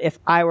 But if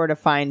I were to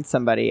find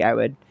somebody, I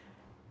would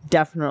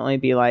definitely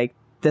be like,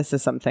 this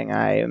is something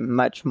I am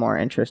much more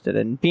interested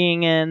in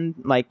being in,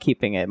 like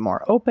keeping it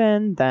more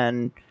open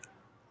than,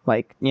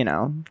 like, you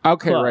know.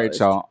 Okay, closed.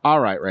 Rachel. All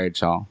right,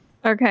 Rachel.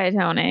 Okay,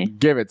 Tony.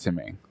 Give it to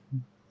me.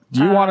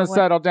 Do you want to what-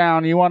 settle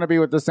down? You want to be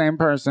with the same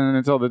person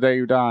until the day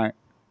you die?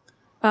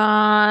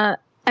 I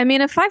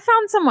mean, if I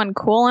found someone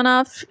cool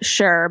enough,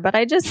 sure, but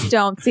I just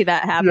don't see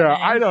that happening. Yeah,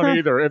 I don't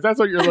either. If that's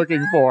what you're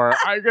looking for.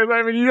 Because,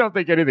 I mean, you don't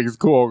think anything's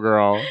cool,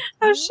 girl.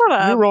 Oh, shut You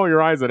up. roll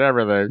your eyes at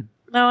everything.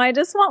 No, I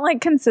just want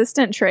like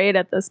consistent trade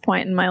at this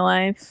point in my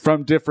life.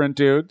 From different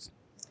dudes?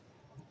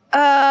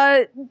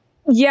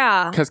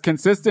 Yeah. Because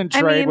consistent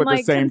I trade mean, with the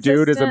like, same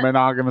dude is a consistent-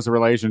 monogamous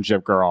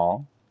relationship,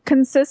 girl.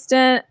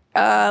 Consistent,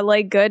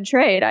 like good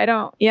trade.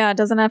 It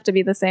doesn't have to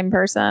be the same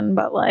person,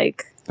 but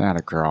like That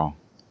a girl.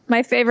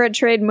 my favorite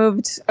trade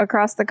moved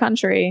across the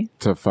country.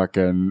 To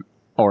fucking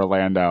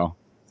Orlando.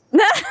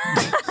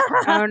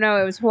 Oh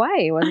no, it was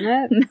Hawaii, wasn't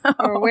it? No.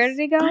 Or where did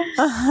he go?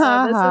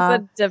 Oh, this is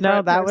a different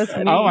No, that was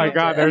person. me. Oh my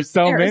God, there's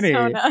so many.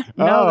 Arizona.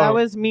 No, Oh. that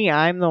was me.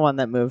 I'm the one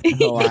that moved to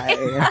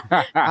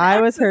Hawaii.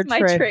 I was This her is my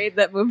trade. trade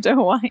that moved to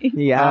Hawaii.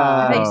 Yeah.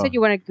 I thought you Oh. said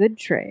you want a good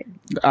trade.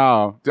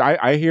 Oh,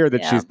 I hear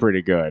that Yeah. she's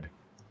pretty good.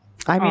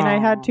 I mean, I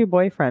Aw. had 2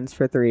 boyfriends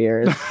for 3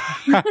 years.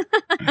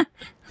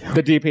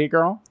 The DP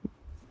girl?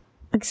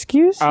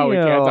 Excuse you. Oh, we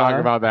can't talk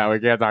about that. We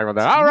can't talk about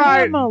that. All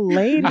right. I'm a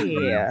lady.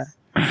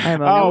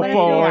 I'm a Oh, lady.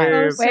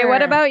 boys. Wait,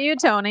 what about you,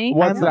 Tony?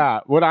 What's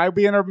that? Would I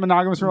be in a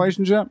monogamous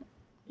relationship?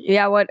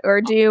 Yeah,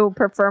 or do you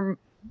prefer?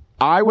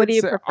 I What would do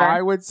you say, prefer?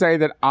 I would say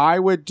that I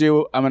would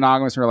do a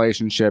monogamous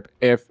relationship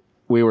if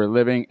we were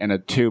living in a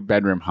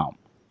 2-bedroom home.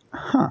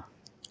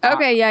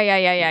 Okay,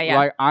 yeah.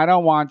 Like, I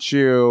don't want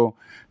you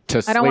to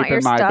I don't sleep want your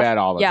in my stuff. bed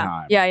all the yeah,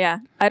 time. Yeah.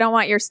 I don't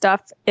want your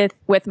stuff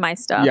with my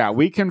stuff. Yeah,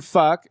 we can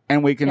fuck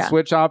and we can Yeah.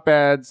 switch off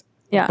beds.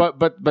 Yeah. But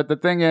the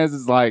thing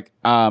is like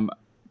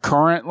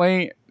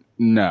currently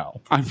no.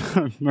 I'm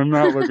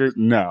not looking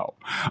no.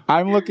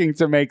 I'm looking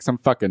to make some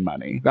fucking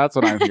money. That's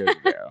what I'm here to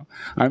do.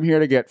 I'm here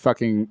to get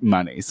fucking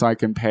money so I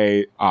can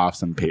pay off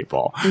some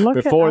people Look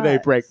at before they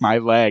us. break my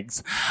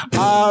legs.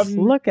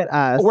 Look at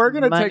us. We're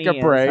gonna take a Money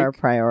is break. our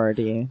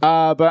priority.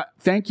 But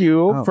thank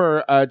you Oh.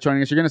 for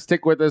joining us. You're going to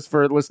stick with us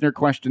for listener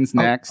questions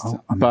next.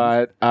 amazing.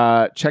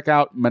 But check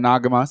out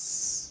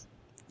Monogamous.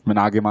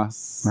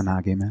 Monogamous.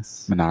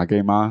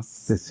 The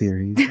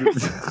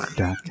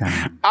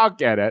series.com. I'll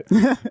get it.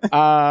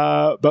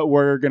 But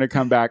we're going to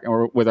come back and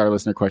we're with our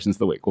listener questions of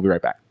the week. We'll be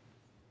right back.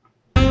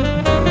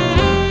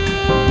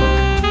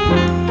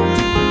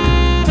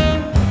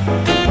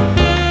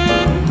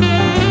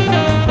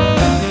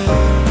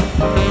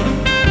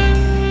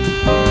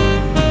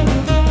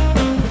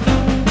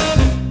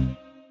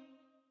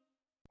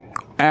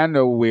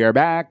 And we are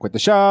back with the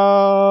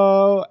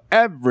show.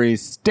 Every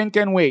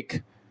stinking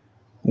week,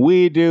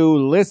 we do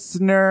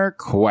listener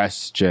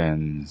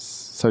questions.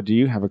 So do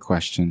you have a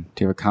question?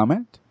 Do you have a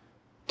comment?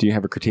 Do you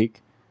have a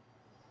critique?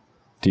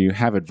 Do you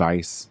have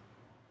advice?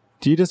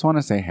 Do you just want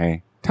to say,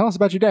 hey, tell us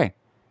about your day?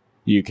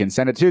 You can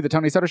send it to the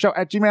Tony Soto Show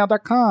at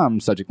gmail.com.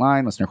 Subject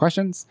line, listener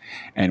questions.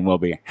 And we'll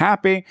be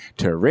happy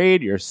to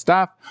read your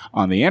stuff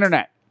on the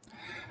internet.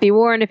 Be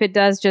warned, if it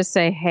does just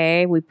say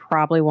hey, we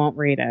probably won't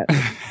read it.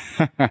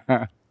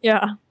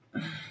 Yeah.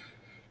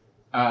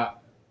 Oh,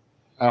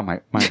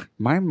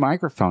 my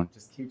microphone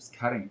just keeps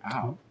cutting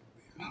out.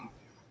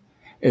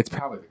 It's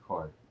probably the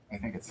cord. I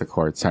think it's the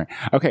cord. Sorry.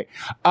 Okay.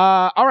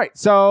 All right.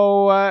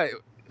 So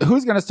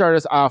who's going to start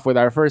us off with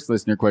our first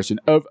listener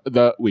question of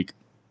the week?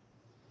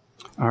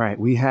 All right,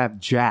 we have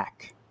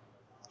Jack.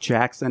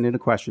 Jack sent in a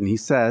question. He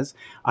says,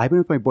 I've been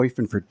with my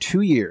boyfriend for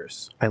 2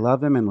 years. I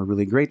love him and we're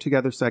really great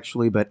together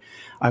sexually, but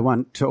I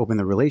want to open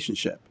the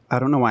relationship. I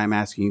don't know why I'm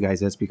asking you guys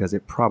this because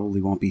it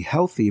probably won't be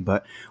healthy,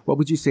 but what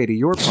would you say to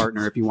your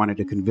partner if you wanted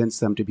to convince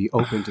them to be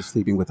open to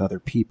sleeping with other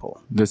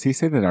people? Does he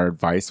say that our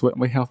advice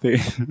wouldn't be healthy?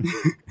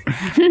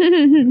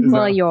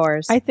 Well,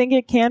 yours. I think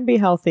it can be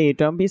healthy.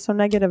 Don't be so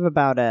negative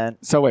about it.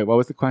 So wait, what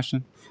was the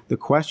question? The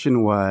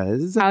question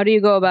was, How do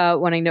you go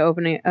about wanting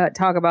to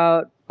talk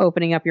about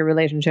opening up your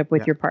relationship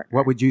with Yeah. your partner?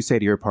 what would you say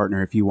to your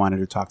partner if you wanted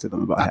to talk to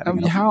them about having an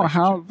open How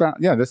relationship?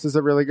 about, yeah, this is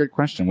a really good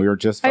question. We were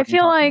just I fucking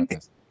feel talking like-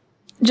 about this.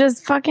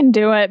 Just fucking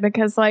do it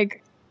because,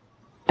 like,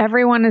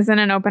 everyone is in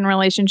an open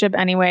relationship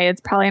anyway. It's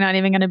probably not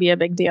even going to be a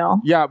big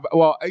deal. Yeah.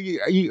 Well,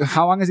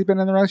 how long has he been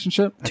in the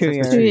relationship? 2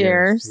 years. 2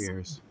 years. 2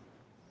 years.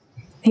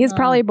 He's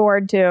probably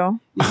bored too. You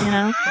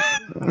know.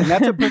 And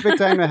that's a perfect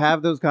time to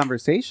have those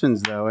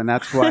conversations, though. And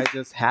that's why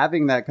just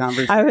having that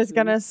conversation. I was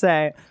gonna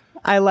say,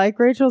 I like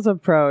Rachel's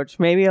approach.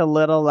 Maybe a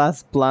little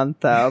less blunt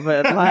though,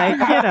 but like,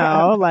 you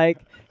know, like,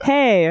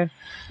 hey,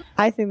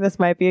 I think this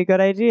might be a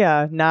good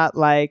idea. Not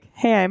like,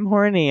 hey, I'm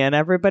horny and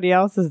everybody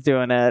else is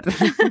doing it.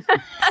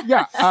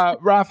 Yeah.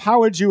 Raph, how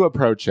would you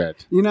approach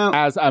it You know,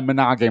 as a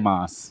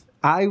monogamous?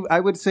 I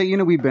would say, you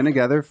know, we've been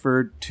together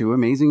for 2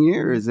 amazing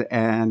years,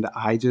 and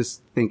I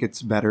just think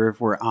it's better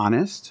if we're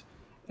honest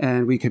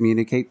and we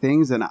communicate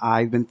things. And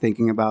I've been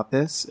thinking about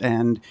this,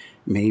 and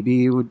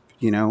maybe it would,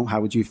 you know,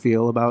 how would you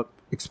feel about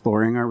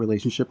exploring our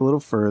relationship a little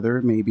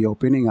further, maybe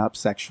opening up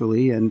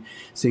sexually and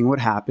seeing what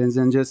happens,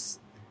 and just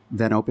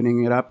then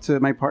opening it up to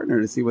my partner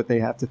to see what they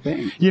have to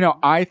think. You know,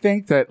 I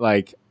think that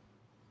like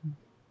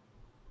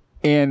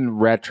in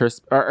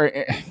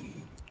retrospect,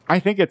 I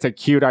think it's a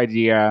cute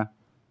idea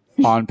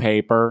on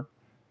paper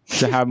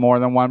to have more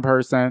than one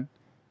person,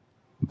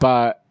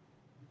 but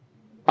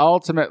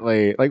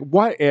ultimately, like,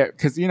 what if?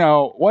 Because you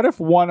know, what if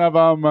one of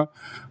them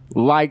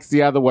likes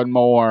the other one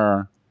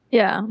more?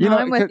 Yeah, You no, know,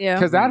 I'm with you.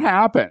 because that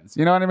happens.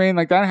 You know what I mean?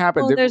 Like that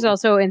happens. Well, there's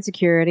also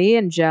insecurity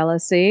and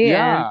jealousy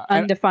Yeah,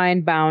 and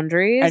undefined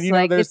boundaries. and, you know,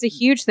 like there's- it's a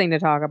huge thing to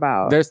talk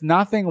about. There's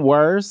nothing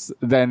worse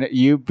than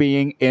you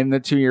being in the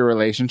 2-year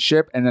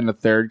relationship and then a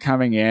third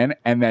coming in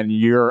and then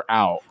you're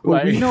out.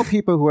 Well, we know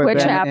people who have Which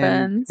been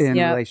happens. in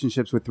Yeah.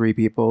 relationships with 3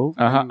 people.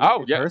 Uh-huh. And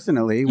Oh, yeah.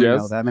 Personally, we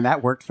Yes. know them, and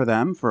that worked for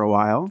them for a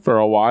while. For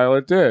a while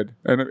it did.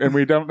 And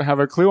we don't have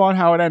a clue on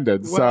how it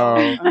ended.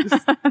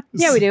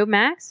 Yeah, we do,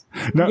 Max.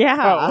 No, Yeah.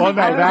 Oh, well,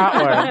 no, that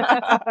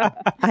one.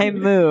 I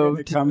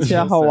moved It comes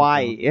to full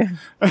Hawaii.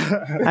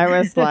 I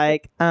was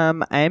like,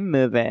 I'm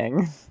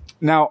moving.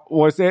 Now,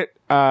 was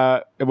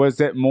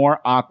it more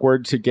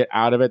awkward to get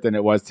out of it than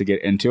it was to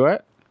get into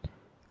it?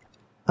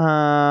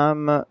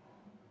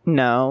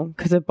 No,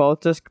 because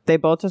they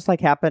both just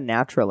like happened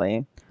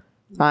naturally.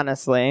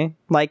 Honestly,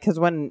 like, because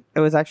when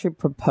it was actually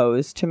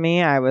proposed to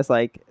me, I was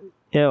like,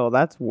 ew,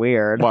 that's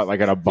weird. What,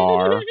 like at a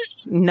bar?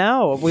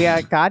 No, we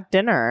got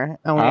dinner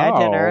and we had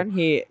dinner, Oh. and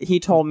he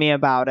told me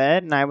about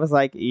it, and I was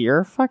like,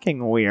 you're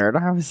fucking weird.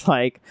 I was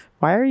like,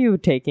 why are you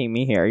taking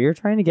me here? You're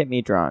trying to get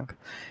me drunk.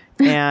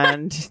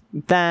 And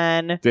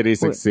then Did he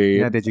succeed?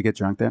 Yeah, did you get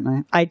drunk that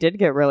night? I did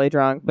get really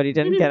drunk, but he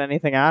didn't get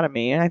anything out of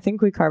me. I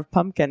think we carved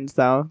pumpkins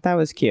though. That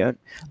was cute.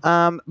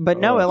 But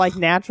no, it like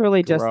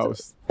naturally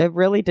Gross. it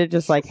really did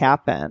just like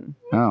happen,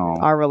 Oh.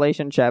 our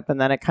relationship, and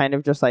then it kind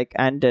of just like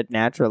ended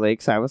naturally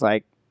because I was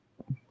like,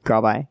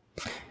 girl, bye.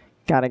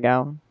 Gotta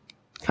go.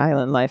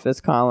 Island life is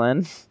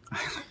calling.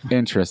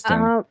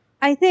 Interesting.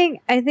 I think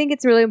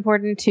it's really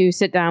important to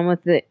sit down with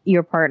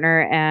your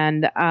partner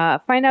and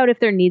find out if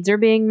their needs are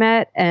being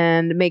met,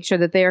 and make sure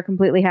that they are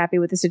completely happy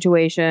with the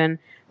situation.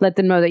 Let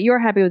them know that you're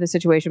happy with the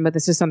situation, but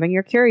this is something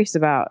you're curious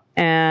about,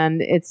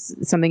 and it's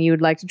something you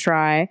would like to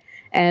try,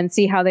 and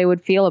see how they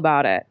would feel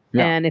about it.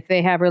 Yeah. And if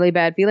they have really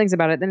bad feelings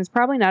about it, then it's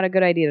probably not a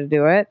good idea to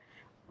do it,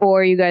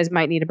 or you guys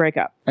might need to break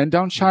up. And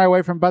don't shy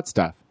away from butt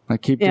stuff.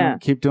 Like keep Yeah.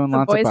 doing The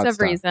lots of voice butt of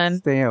stuff. reason.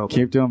 Stay open.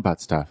 Keep doing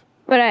butt stuff.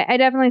 But I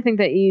definitely think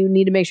that you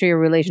need to make sure your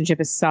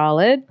relationship is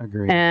solid.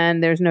 Agreed.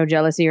 And there's no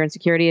jealousy or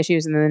insecurity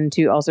issues, and then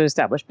to also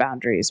establish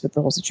boundaries with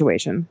the whole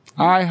situation.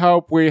 I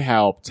hope we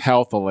helped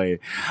healthily.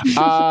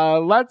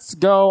 Let's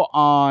go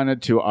on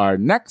to our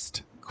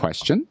next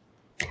question.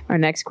 Our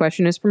next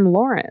question is from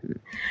Lauren.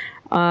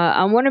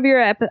 On one of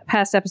your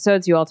past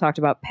episodes, you all talked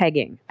about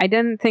pegging. I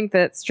didn't think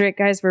that straight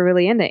guys were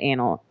really into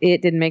anal.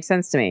 It didn't make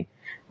sense to me.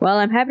 Well,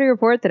 I'm happy to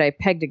report that I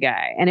pegged a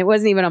guy, and it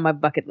wasn't even on my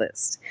bucket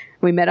list.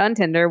 We met on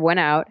Tinder,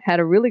 went out, had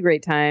a really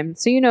great time.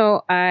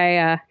 So,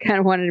 I kind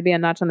of wanted to be a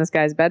notch on this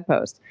guy's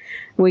bedpost.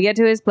 We get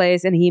to his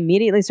place, and he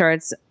immediately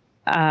starts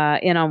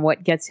in on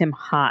what gets him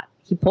hot.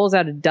 He pulls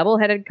out a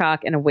double-headed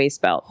cock and a waist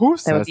belt. Who would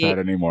says be- that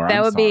anymore? That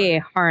I'm would sorry. be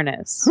a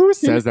harness. Who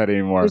says that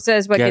anymore? Who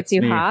says what gets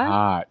you me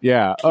hot?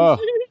 Yeah. Oh.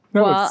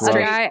 That Well, was a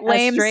gross. guy,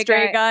 Lame a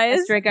straight guys.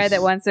 a straight guy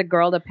that wants a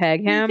girl to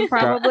peg him,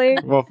 probably.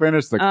 We'll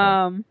finish the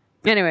call.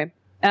 Anyway,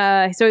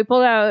 so he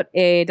pulled out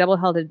a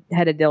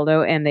double-headed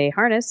dildo and a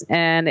harness,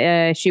 and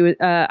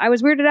I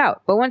was weirded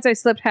out. But once I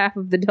slipped half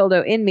of the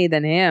dildo in me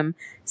than him,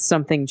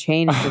 something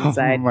changed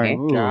inside oh my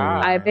me.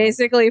 God. I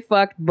basically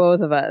fucked both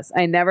of us.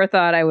 I never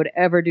thought I would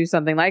ever do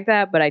something like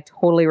that, but I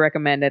totally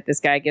recommend it. This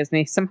guy gives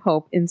me some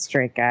hope in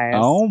straight guys.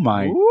 Oh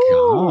my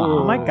Oh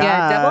God. my God.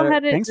 Yeah,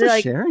 double-headed. Thanks for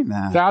like, sharing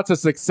that. That's a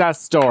success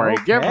story.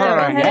 Okay. Give her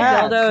a double-headed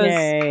hand. dildos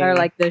Yay. are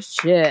like the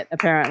shit,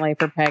 apparently,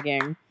 for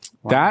pegging.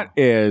 That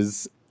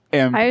is.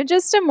 I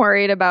just am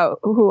worried about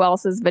who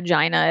else's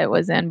vagina it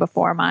was in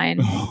before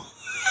mine.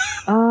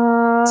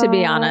 To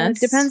be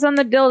honest. Depends on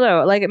the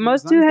dildo. Like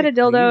most long as two-headed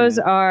they clean dildos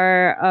it.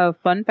 are a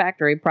fun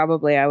factory,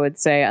 probably, I would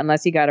say.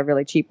 Unless you got a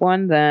really cheap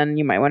one, then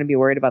you might want to be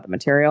worried about the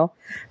material.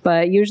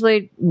 But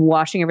usually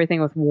washing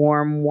everything with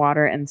warm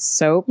water and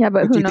soap. Yeah,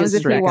 but But who you knows get if he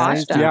straight guys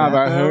washed do them? Yeah,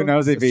 that, but who though?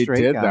 knows if It's a he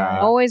straight did guy.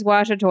 that? Always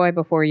wash a toy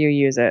before you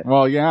use it.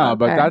 Well, yeah,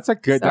 but Okay. that's a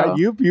good. So-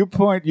 You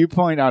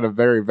point out a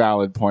very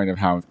valid point of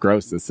how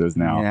gross this is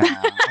now. Yeah,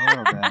 a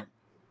little bit.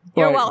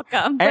 You're Like,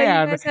 welcome. But you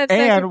And guys have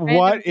sex with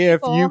what random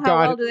if people. you How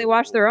got well do they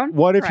wash their own?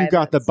 what if you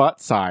got the privates?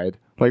 butt side?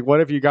 Like, what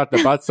if you got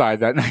the butt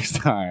side that next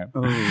time?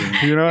 Ooh.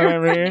 You know what I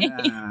mean?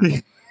 Yeah.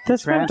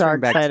 This went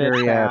Transferring dark-sided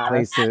bacteria fast.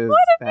 places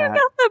that.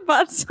 The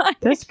butt side.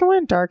 This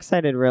went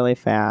dark-sided really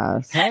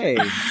fast. Hey,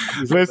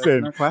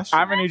 Listen, question.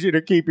 I'm gonna need you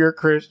to keep your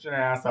Christian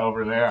ass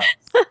over there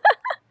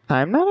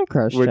I'm not a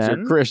Christian. with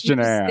your Christian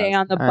ass. Stay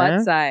on the butt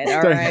Huh? side.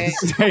 All Stay- right.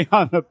 stay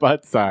on the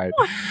butt side.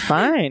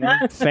 Fine.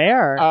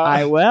 Fair.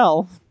 I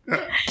will.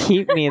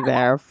 Keep me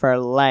there for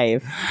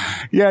life.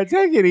 Yeah,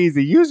 take it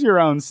easy. Use your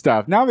own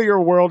stuff. Now that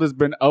your world has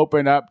been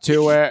opened up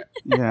to it,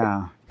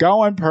 Yeah.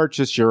 go and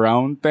purchase your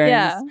own things.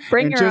 Yeah,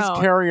 bring and your just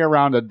own. carry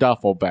around a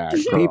duffel bag.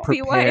 Be girl.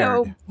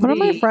 prepared. One of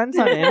my friends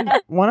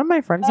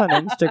on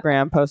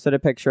Instagram posted a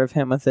picture of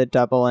him with a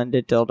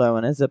double-ended dildo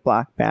in a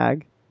Ziploc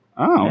bag,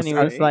 Oh, and he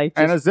was like,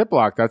 and a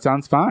Ziploc. That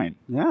sounds fine.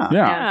 Yeah.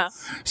 Yeah. Yeah.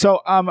 So,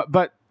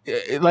 but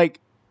like,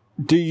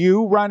 do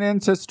you run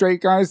into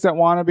straight guys that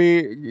want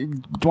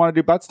to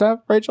do butt stuff,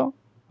 Rachel?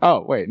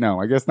 Oh, wait,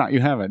 no, I guess not. You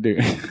haven't, do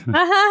you?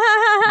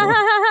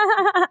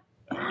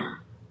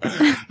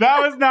 That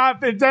was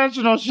not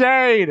intentional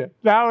shade.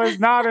 That was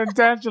not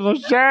intentional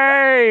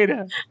shade.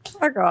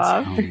 Fuck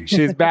off.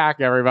 She's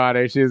back,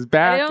 everybody. She's I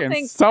back, don't and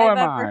think so I've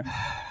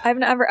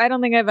am ever- I. I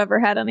don't think I've ever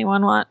had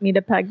anyone want me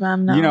to peg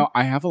them. No. You know,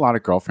 I have a lot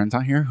of girlfriends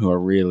out here who are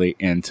really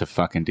into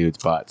fucking dudes'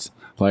 butts.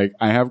 Like,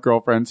 I have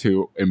girlfriends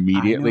who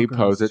immediately girls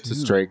pose it to too.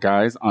 straight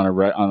guys on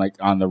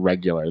the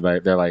regular.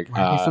 They're like,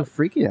 Why are they so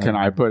freaky? can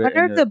I put I it?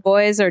 wonder in if the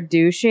boys are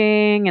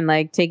douching and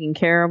like taking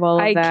care of all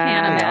of I that.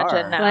 can't They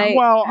imagine are. now. Like,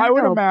 Well, I don't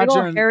would know, big ol'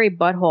 imagine- hairy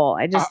butthole.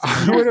 I just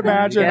I would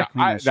imagine. Yeah,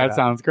 clean that shit That up.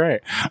 sounds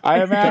great.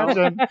 I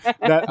imagine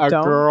that a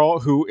Don't- girl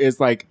who is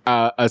like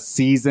a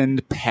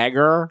seasoned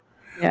pegger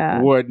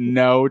yeah. would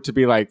know to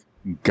be like,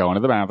 go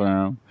into the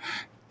bathroom,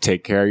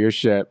 take care of your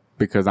shit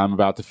because I'm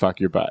about to fuck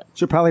your butt.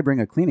 Should probably bring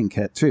a cleaning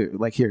kit too.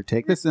 Like, here,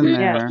 take this in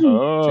Yeah. there.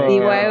 Oh.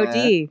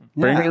 BYOD.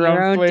 Bring Yeah.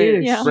 your own fleet.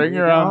 dude. Yeah. Bring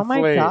your own "Oh my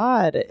fleet.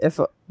 god!" If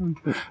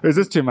Is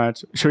this too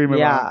much? Should we move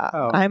yeah,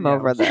 Oh, I'm yeah.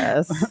 over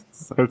this. on?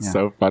 That's Yeah.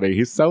 so funny.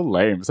 He's so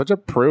lame. Such a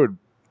prude.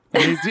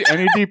 And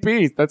he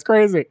DPs. That's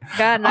crazy.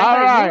 God, and All I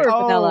thought right. you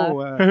were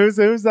vanilla. Oh,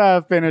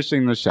 Who's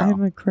finishing the show?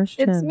 I'm a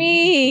Christian. It's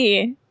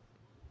me.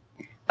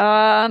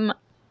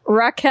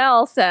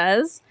 Raquel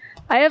says,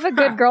 I have a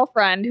good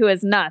girlfriend who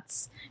is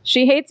nuts.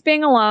 She hates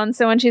being alone,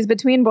 so when she's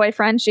between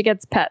boyfriends, she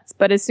gets pets.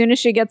 But as soon as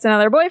she gets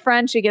another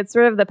boyfriend, she gets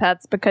rid of the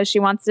pets because she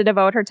wants to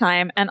devote her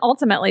time and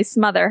ultimately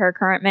smother her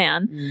current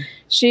man.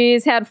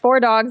 She's had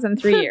 4 dogs in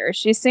 3 years.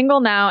 She's single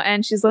now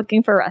and she's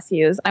looking for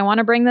rescues. I want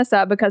to bring this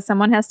up because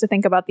someone has to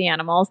think about the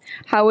animals.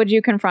 How would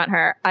you confront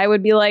her? I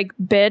would be like,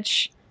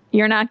 bitch,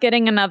 you're not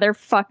getting another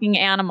fucking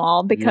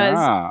animal because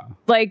Yeah.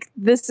 like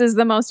this is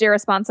the most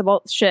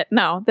irresponsible shit.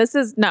 No, this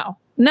is no.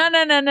 No.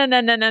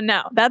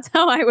 That's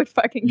how I would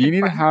fucking You need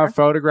to confront have her.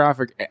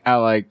 photographic,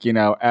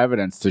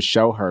 evidence to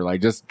show her.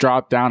 Like, just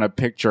drop down a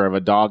picture of a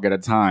dog at a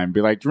time.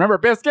 Be like, do you remember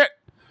Biscuit?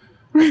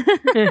 Do you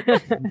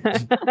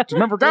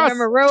remember Gus?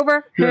 Remember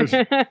Rover? Yes.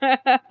 Fucking,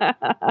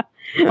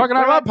 I What love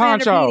about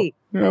Poncho. Pete?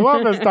 I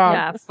love this dog.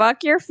 Yeah,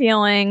 fuck your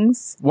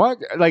feelings.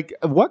 What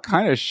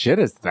kind of shit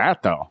is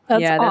that though?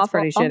 That's Yeah, that's awful.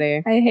 pretty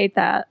shitty. I hate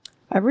that.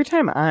 Every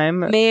time I'm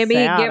Maybe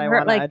sad, give I her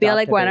wanna be adopt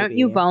like, a why don't baby.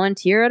 you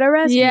volunteer at a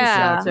rescue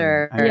Yeah.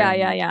 shelter?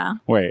 Yeah.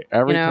 Wait,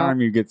 every You know? time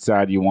you get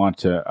sad, you want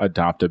to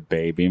adopt a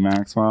baby,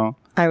 Maxwell?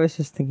 I was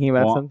just thinking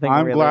about Well, something.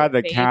 I'm really glad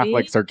that Baby?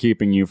 Catholics are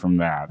keeping you from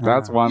that.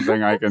 That's one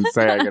thing I can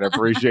say I can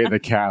appreciate the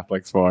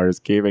Catholics for is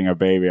keeping a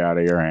baby out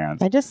of your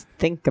hands. I just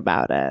think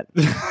about it.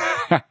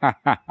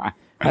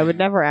 I would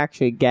never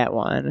actually get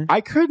one.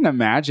 I couldn't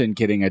imagine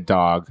getting a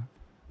dog.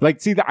 Like,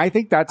 see, I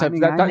think that's I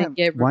mean, that, I that- have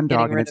Get- one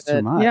dog getting and rid it's of too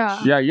it. much. Yeah.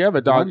 yeah, you have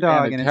a dog, One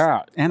dog and a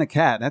cat. and a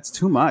cat. That's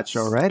too much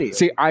already.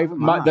 See, A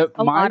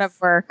lot of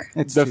work.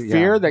 It's the too-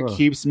 fear yeah. that Ugh.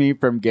 keeps me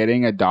from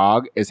getting a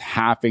dog is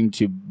having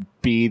to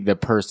be the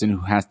person who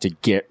has to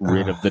get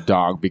rid of the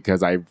dog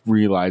because I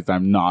realized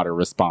I'm not a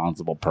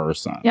responsible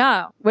person.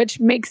 Yeah, which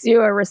makes you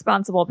a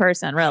responsible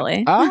person,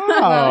 really.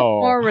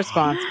 Oh, More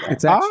responsible.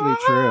 It's actually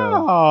true.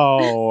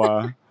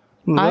 Oh,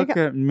 look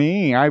at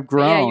me! I've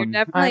Yeah, you're grown.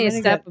 definitely I'm a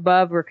gonna step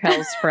above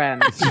Raquel's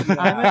friend.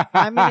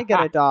 I'm gonna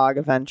get a dog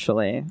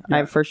eventually.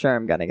 I for sure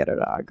am gonna get a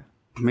dog.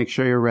 Make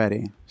sure you're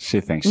ready.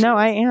 She thinks. No,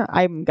 I am.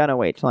 I'm gonna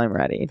wait till I'm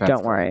ready. That's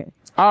Don't worry.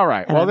 All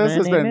right. And Well, I'm this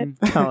has gonna name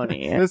been it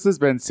Tony. this has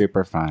been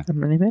super fun. I'm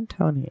gonna name it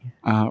Tony.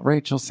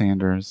 Rachel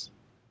Sanders.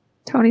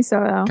 Tony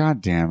Soto.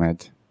 God damn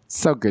it!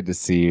 So good to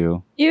see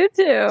you. You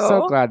too.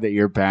 So glad that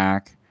you're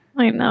back.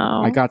 I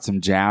know. I got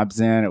some jabs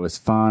in. It was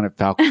fun. It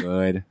felt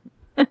good.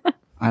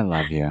 I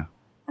love you.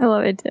 I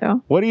love it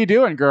too. What are you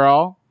doing,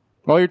 girl?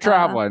 Well, you're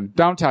traveling.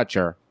 Don't touch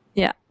her.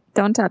 Yeah.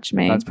 Don't touch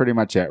me. That's pretty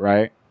much it,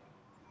 right?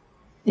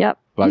 Yep.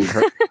 Love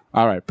you.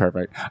 All right,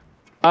 perfect.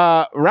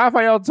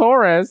 Rafael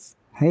Torres.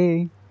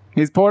 Hey.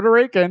 He's Puerto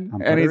Rican,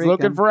 I'm and Puerto he's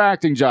looking Rican. for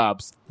acting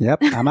jobs. Yep.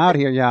 I'm out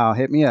here, y'all.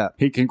 Hit me up.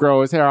 He can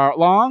grow his hair out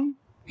long.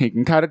 He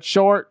can cut it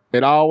short.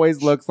 It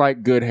always looks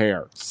like good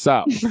hair.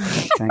 So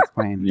Thanks,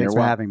 Wayne. You're Thanks for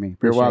wel- having me.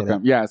 you're Appreciate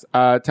welcome. it. Yes.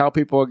 Tell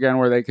people again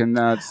where they can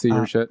see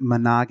your shit.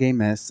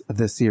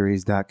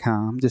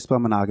 Monogamous.theseries.com. Just spell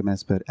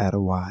monogamous, but add a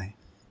Y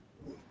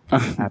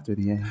after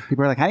the A.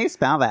 People are like, how do you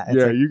spell that? It's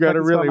Yeah, like, you got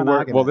to fucking spell really work.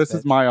 monogamous, Well, this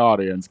is bitch. my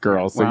audience,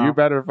 girl. So Wow. you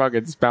better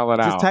fucking spell it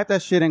Just out. type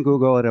that shit in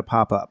Google. It'll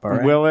pop up. All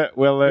right. Will it?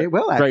 Will it? It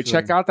will, Great. actually.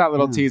 Check out that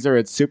little Yeah. teaser.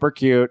 It's super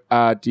cute.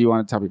 Do you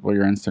want to tell people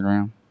your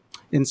Instagram?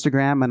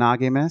 Instagram,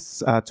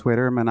 monogamous.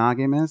 Twitter,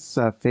 monogamous.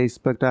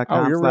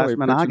 Facebook.com Oh, you're slash really pitching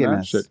that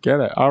monogamous. shit.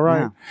 Get it. All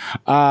right.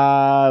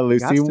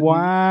 Lucy Gots to be.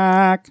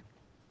 Wack.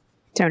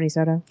 Tony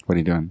Soto. What are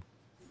you doing?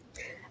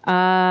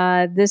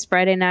 This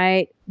Friday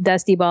night,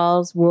 Dusty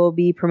Balls will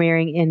be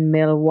premiering in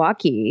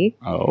Milwaukee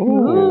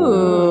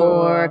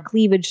Oh. for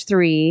Cleavage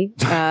 3,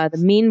 the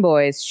Mean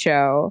Boys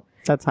show.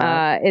 That's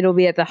hot. It'll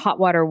be at the Hot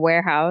Water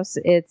Warehouse.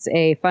 It's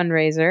a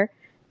fundraiser.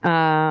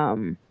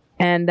 And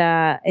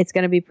it's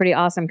going to be pretty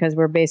awesome because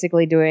we're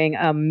basically doing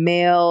a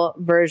male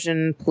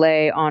version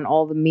play on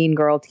all the Mean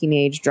Girl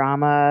teenage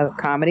drama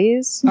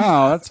comedies.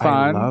 Oh, that's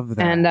fun. I love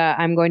that. And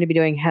I'm going to be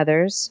doing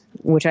Heathers,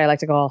 which I like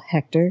to call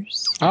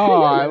Hectors.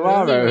 Oh, I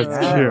love it. It's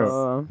cute.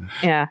 Oh,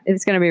 Yeah,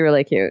 it's going to be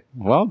really cute.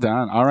 Well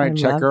done. All right, I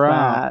check love her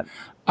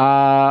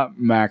out.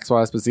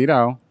 Maxwell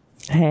Esposito.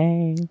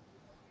 Hey.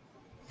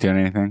 Doing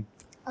anything?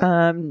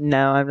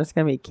 No, I'm just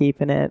gonna be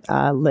keeping it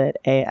lit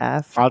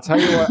AF. I'll tell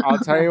you what. I'll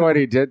tell you what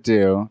he did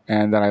do,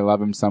 and that I love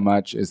him so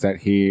much is that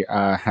he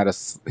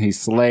he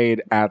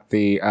slayed at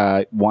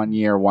the 1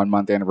 year, 1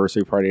 month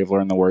anniversary party of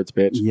Learn the Words,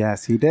 bitch.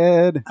 yes, he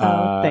did.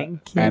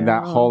 Thank you. And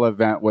that whole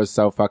event was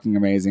so fucking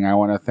amazing. I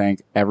want to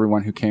thank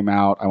everyone who came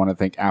out. I want to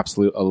thank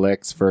Absolute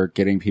Elix for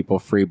getting people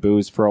free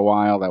booze for a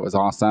while. That was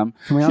awesome.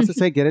 Can we also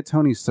say get it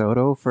Tony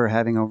Soto for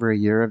having over a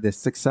year of this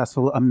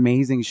successful,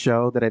 amazing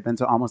show that I've been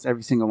to almost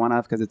every single one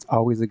of because it's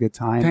always a good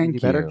time. Thank you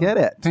better you. get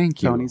it.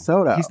 Thank you. Tony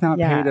Soto. He's not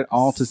paid at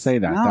all to say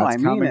that. No, That's I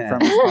mean coming it. from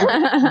his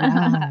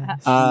heart.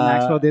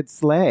 Maxwell did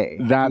slay.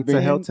 That Pizza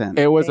being, Hilton.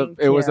 it was Thank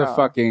a you.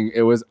 fucking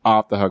it was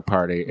off the hook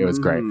party. It was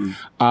great.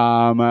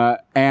 And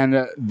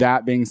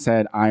that being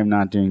said, I'm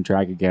not doing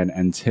drag again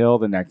until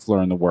the next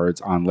Learn the Words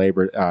on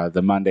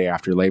the Monday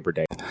after Labor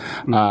Day.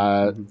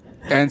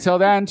 Until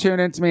then,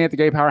 tune in to me at the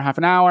Gay Power Half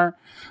an Hour,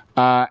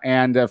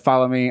 and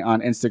follow me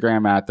on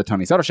Instagram at the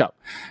Tony Soto Show.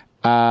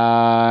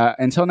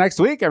 Until next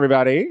week,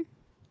 everybody.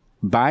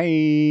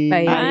 Bye.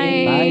 Bye.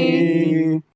 Bye.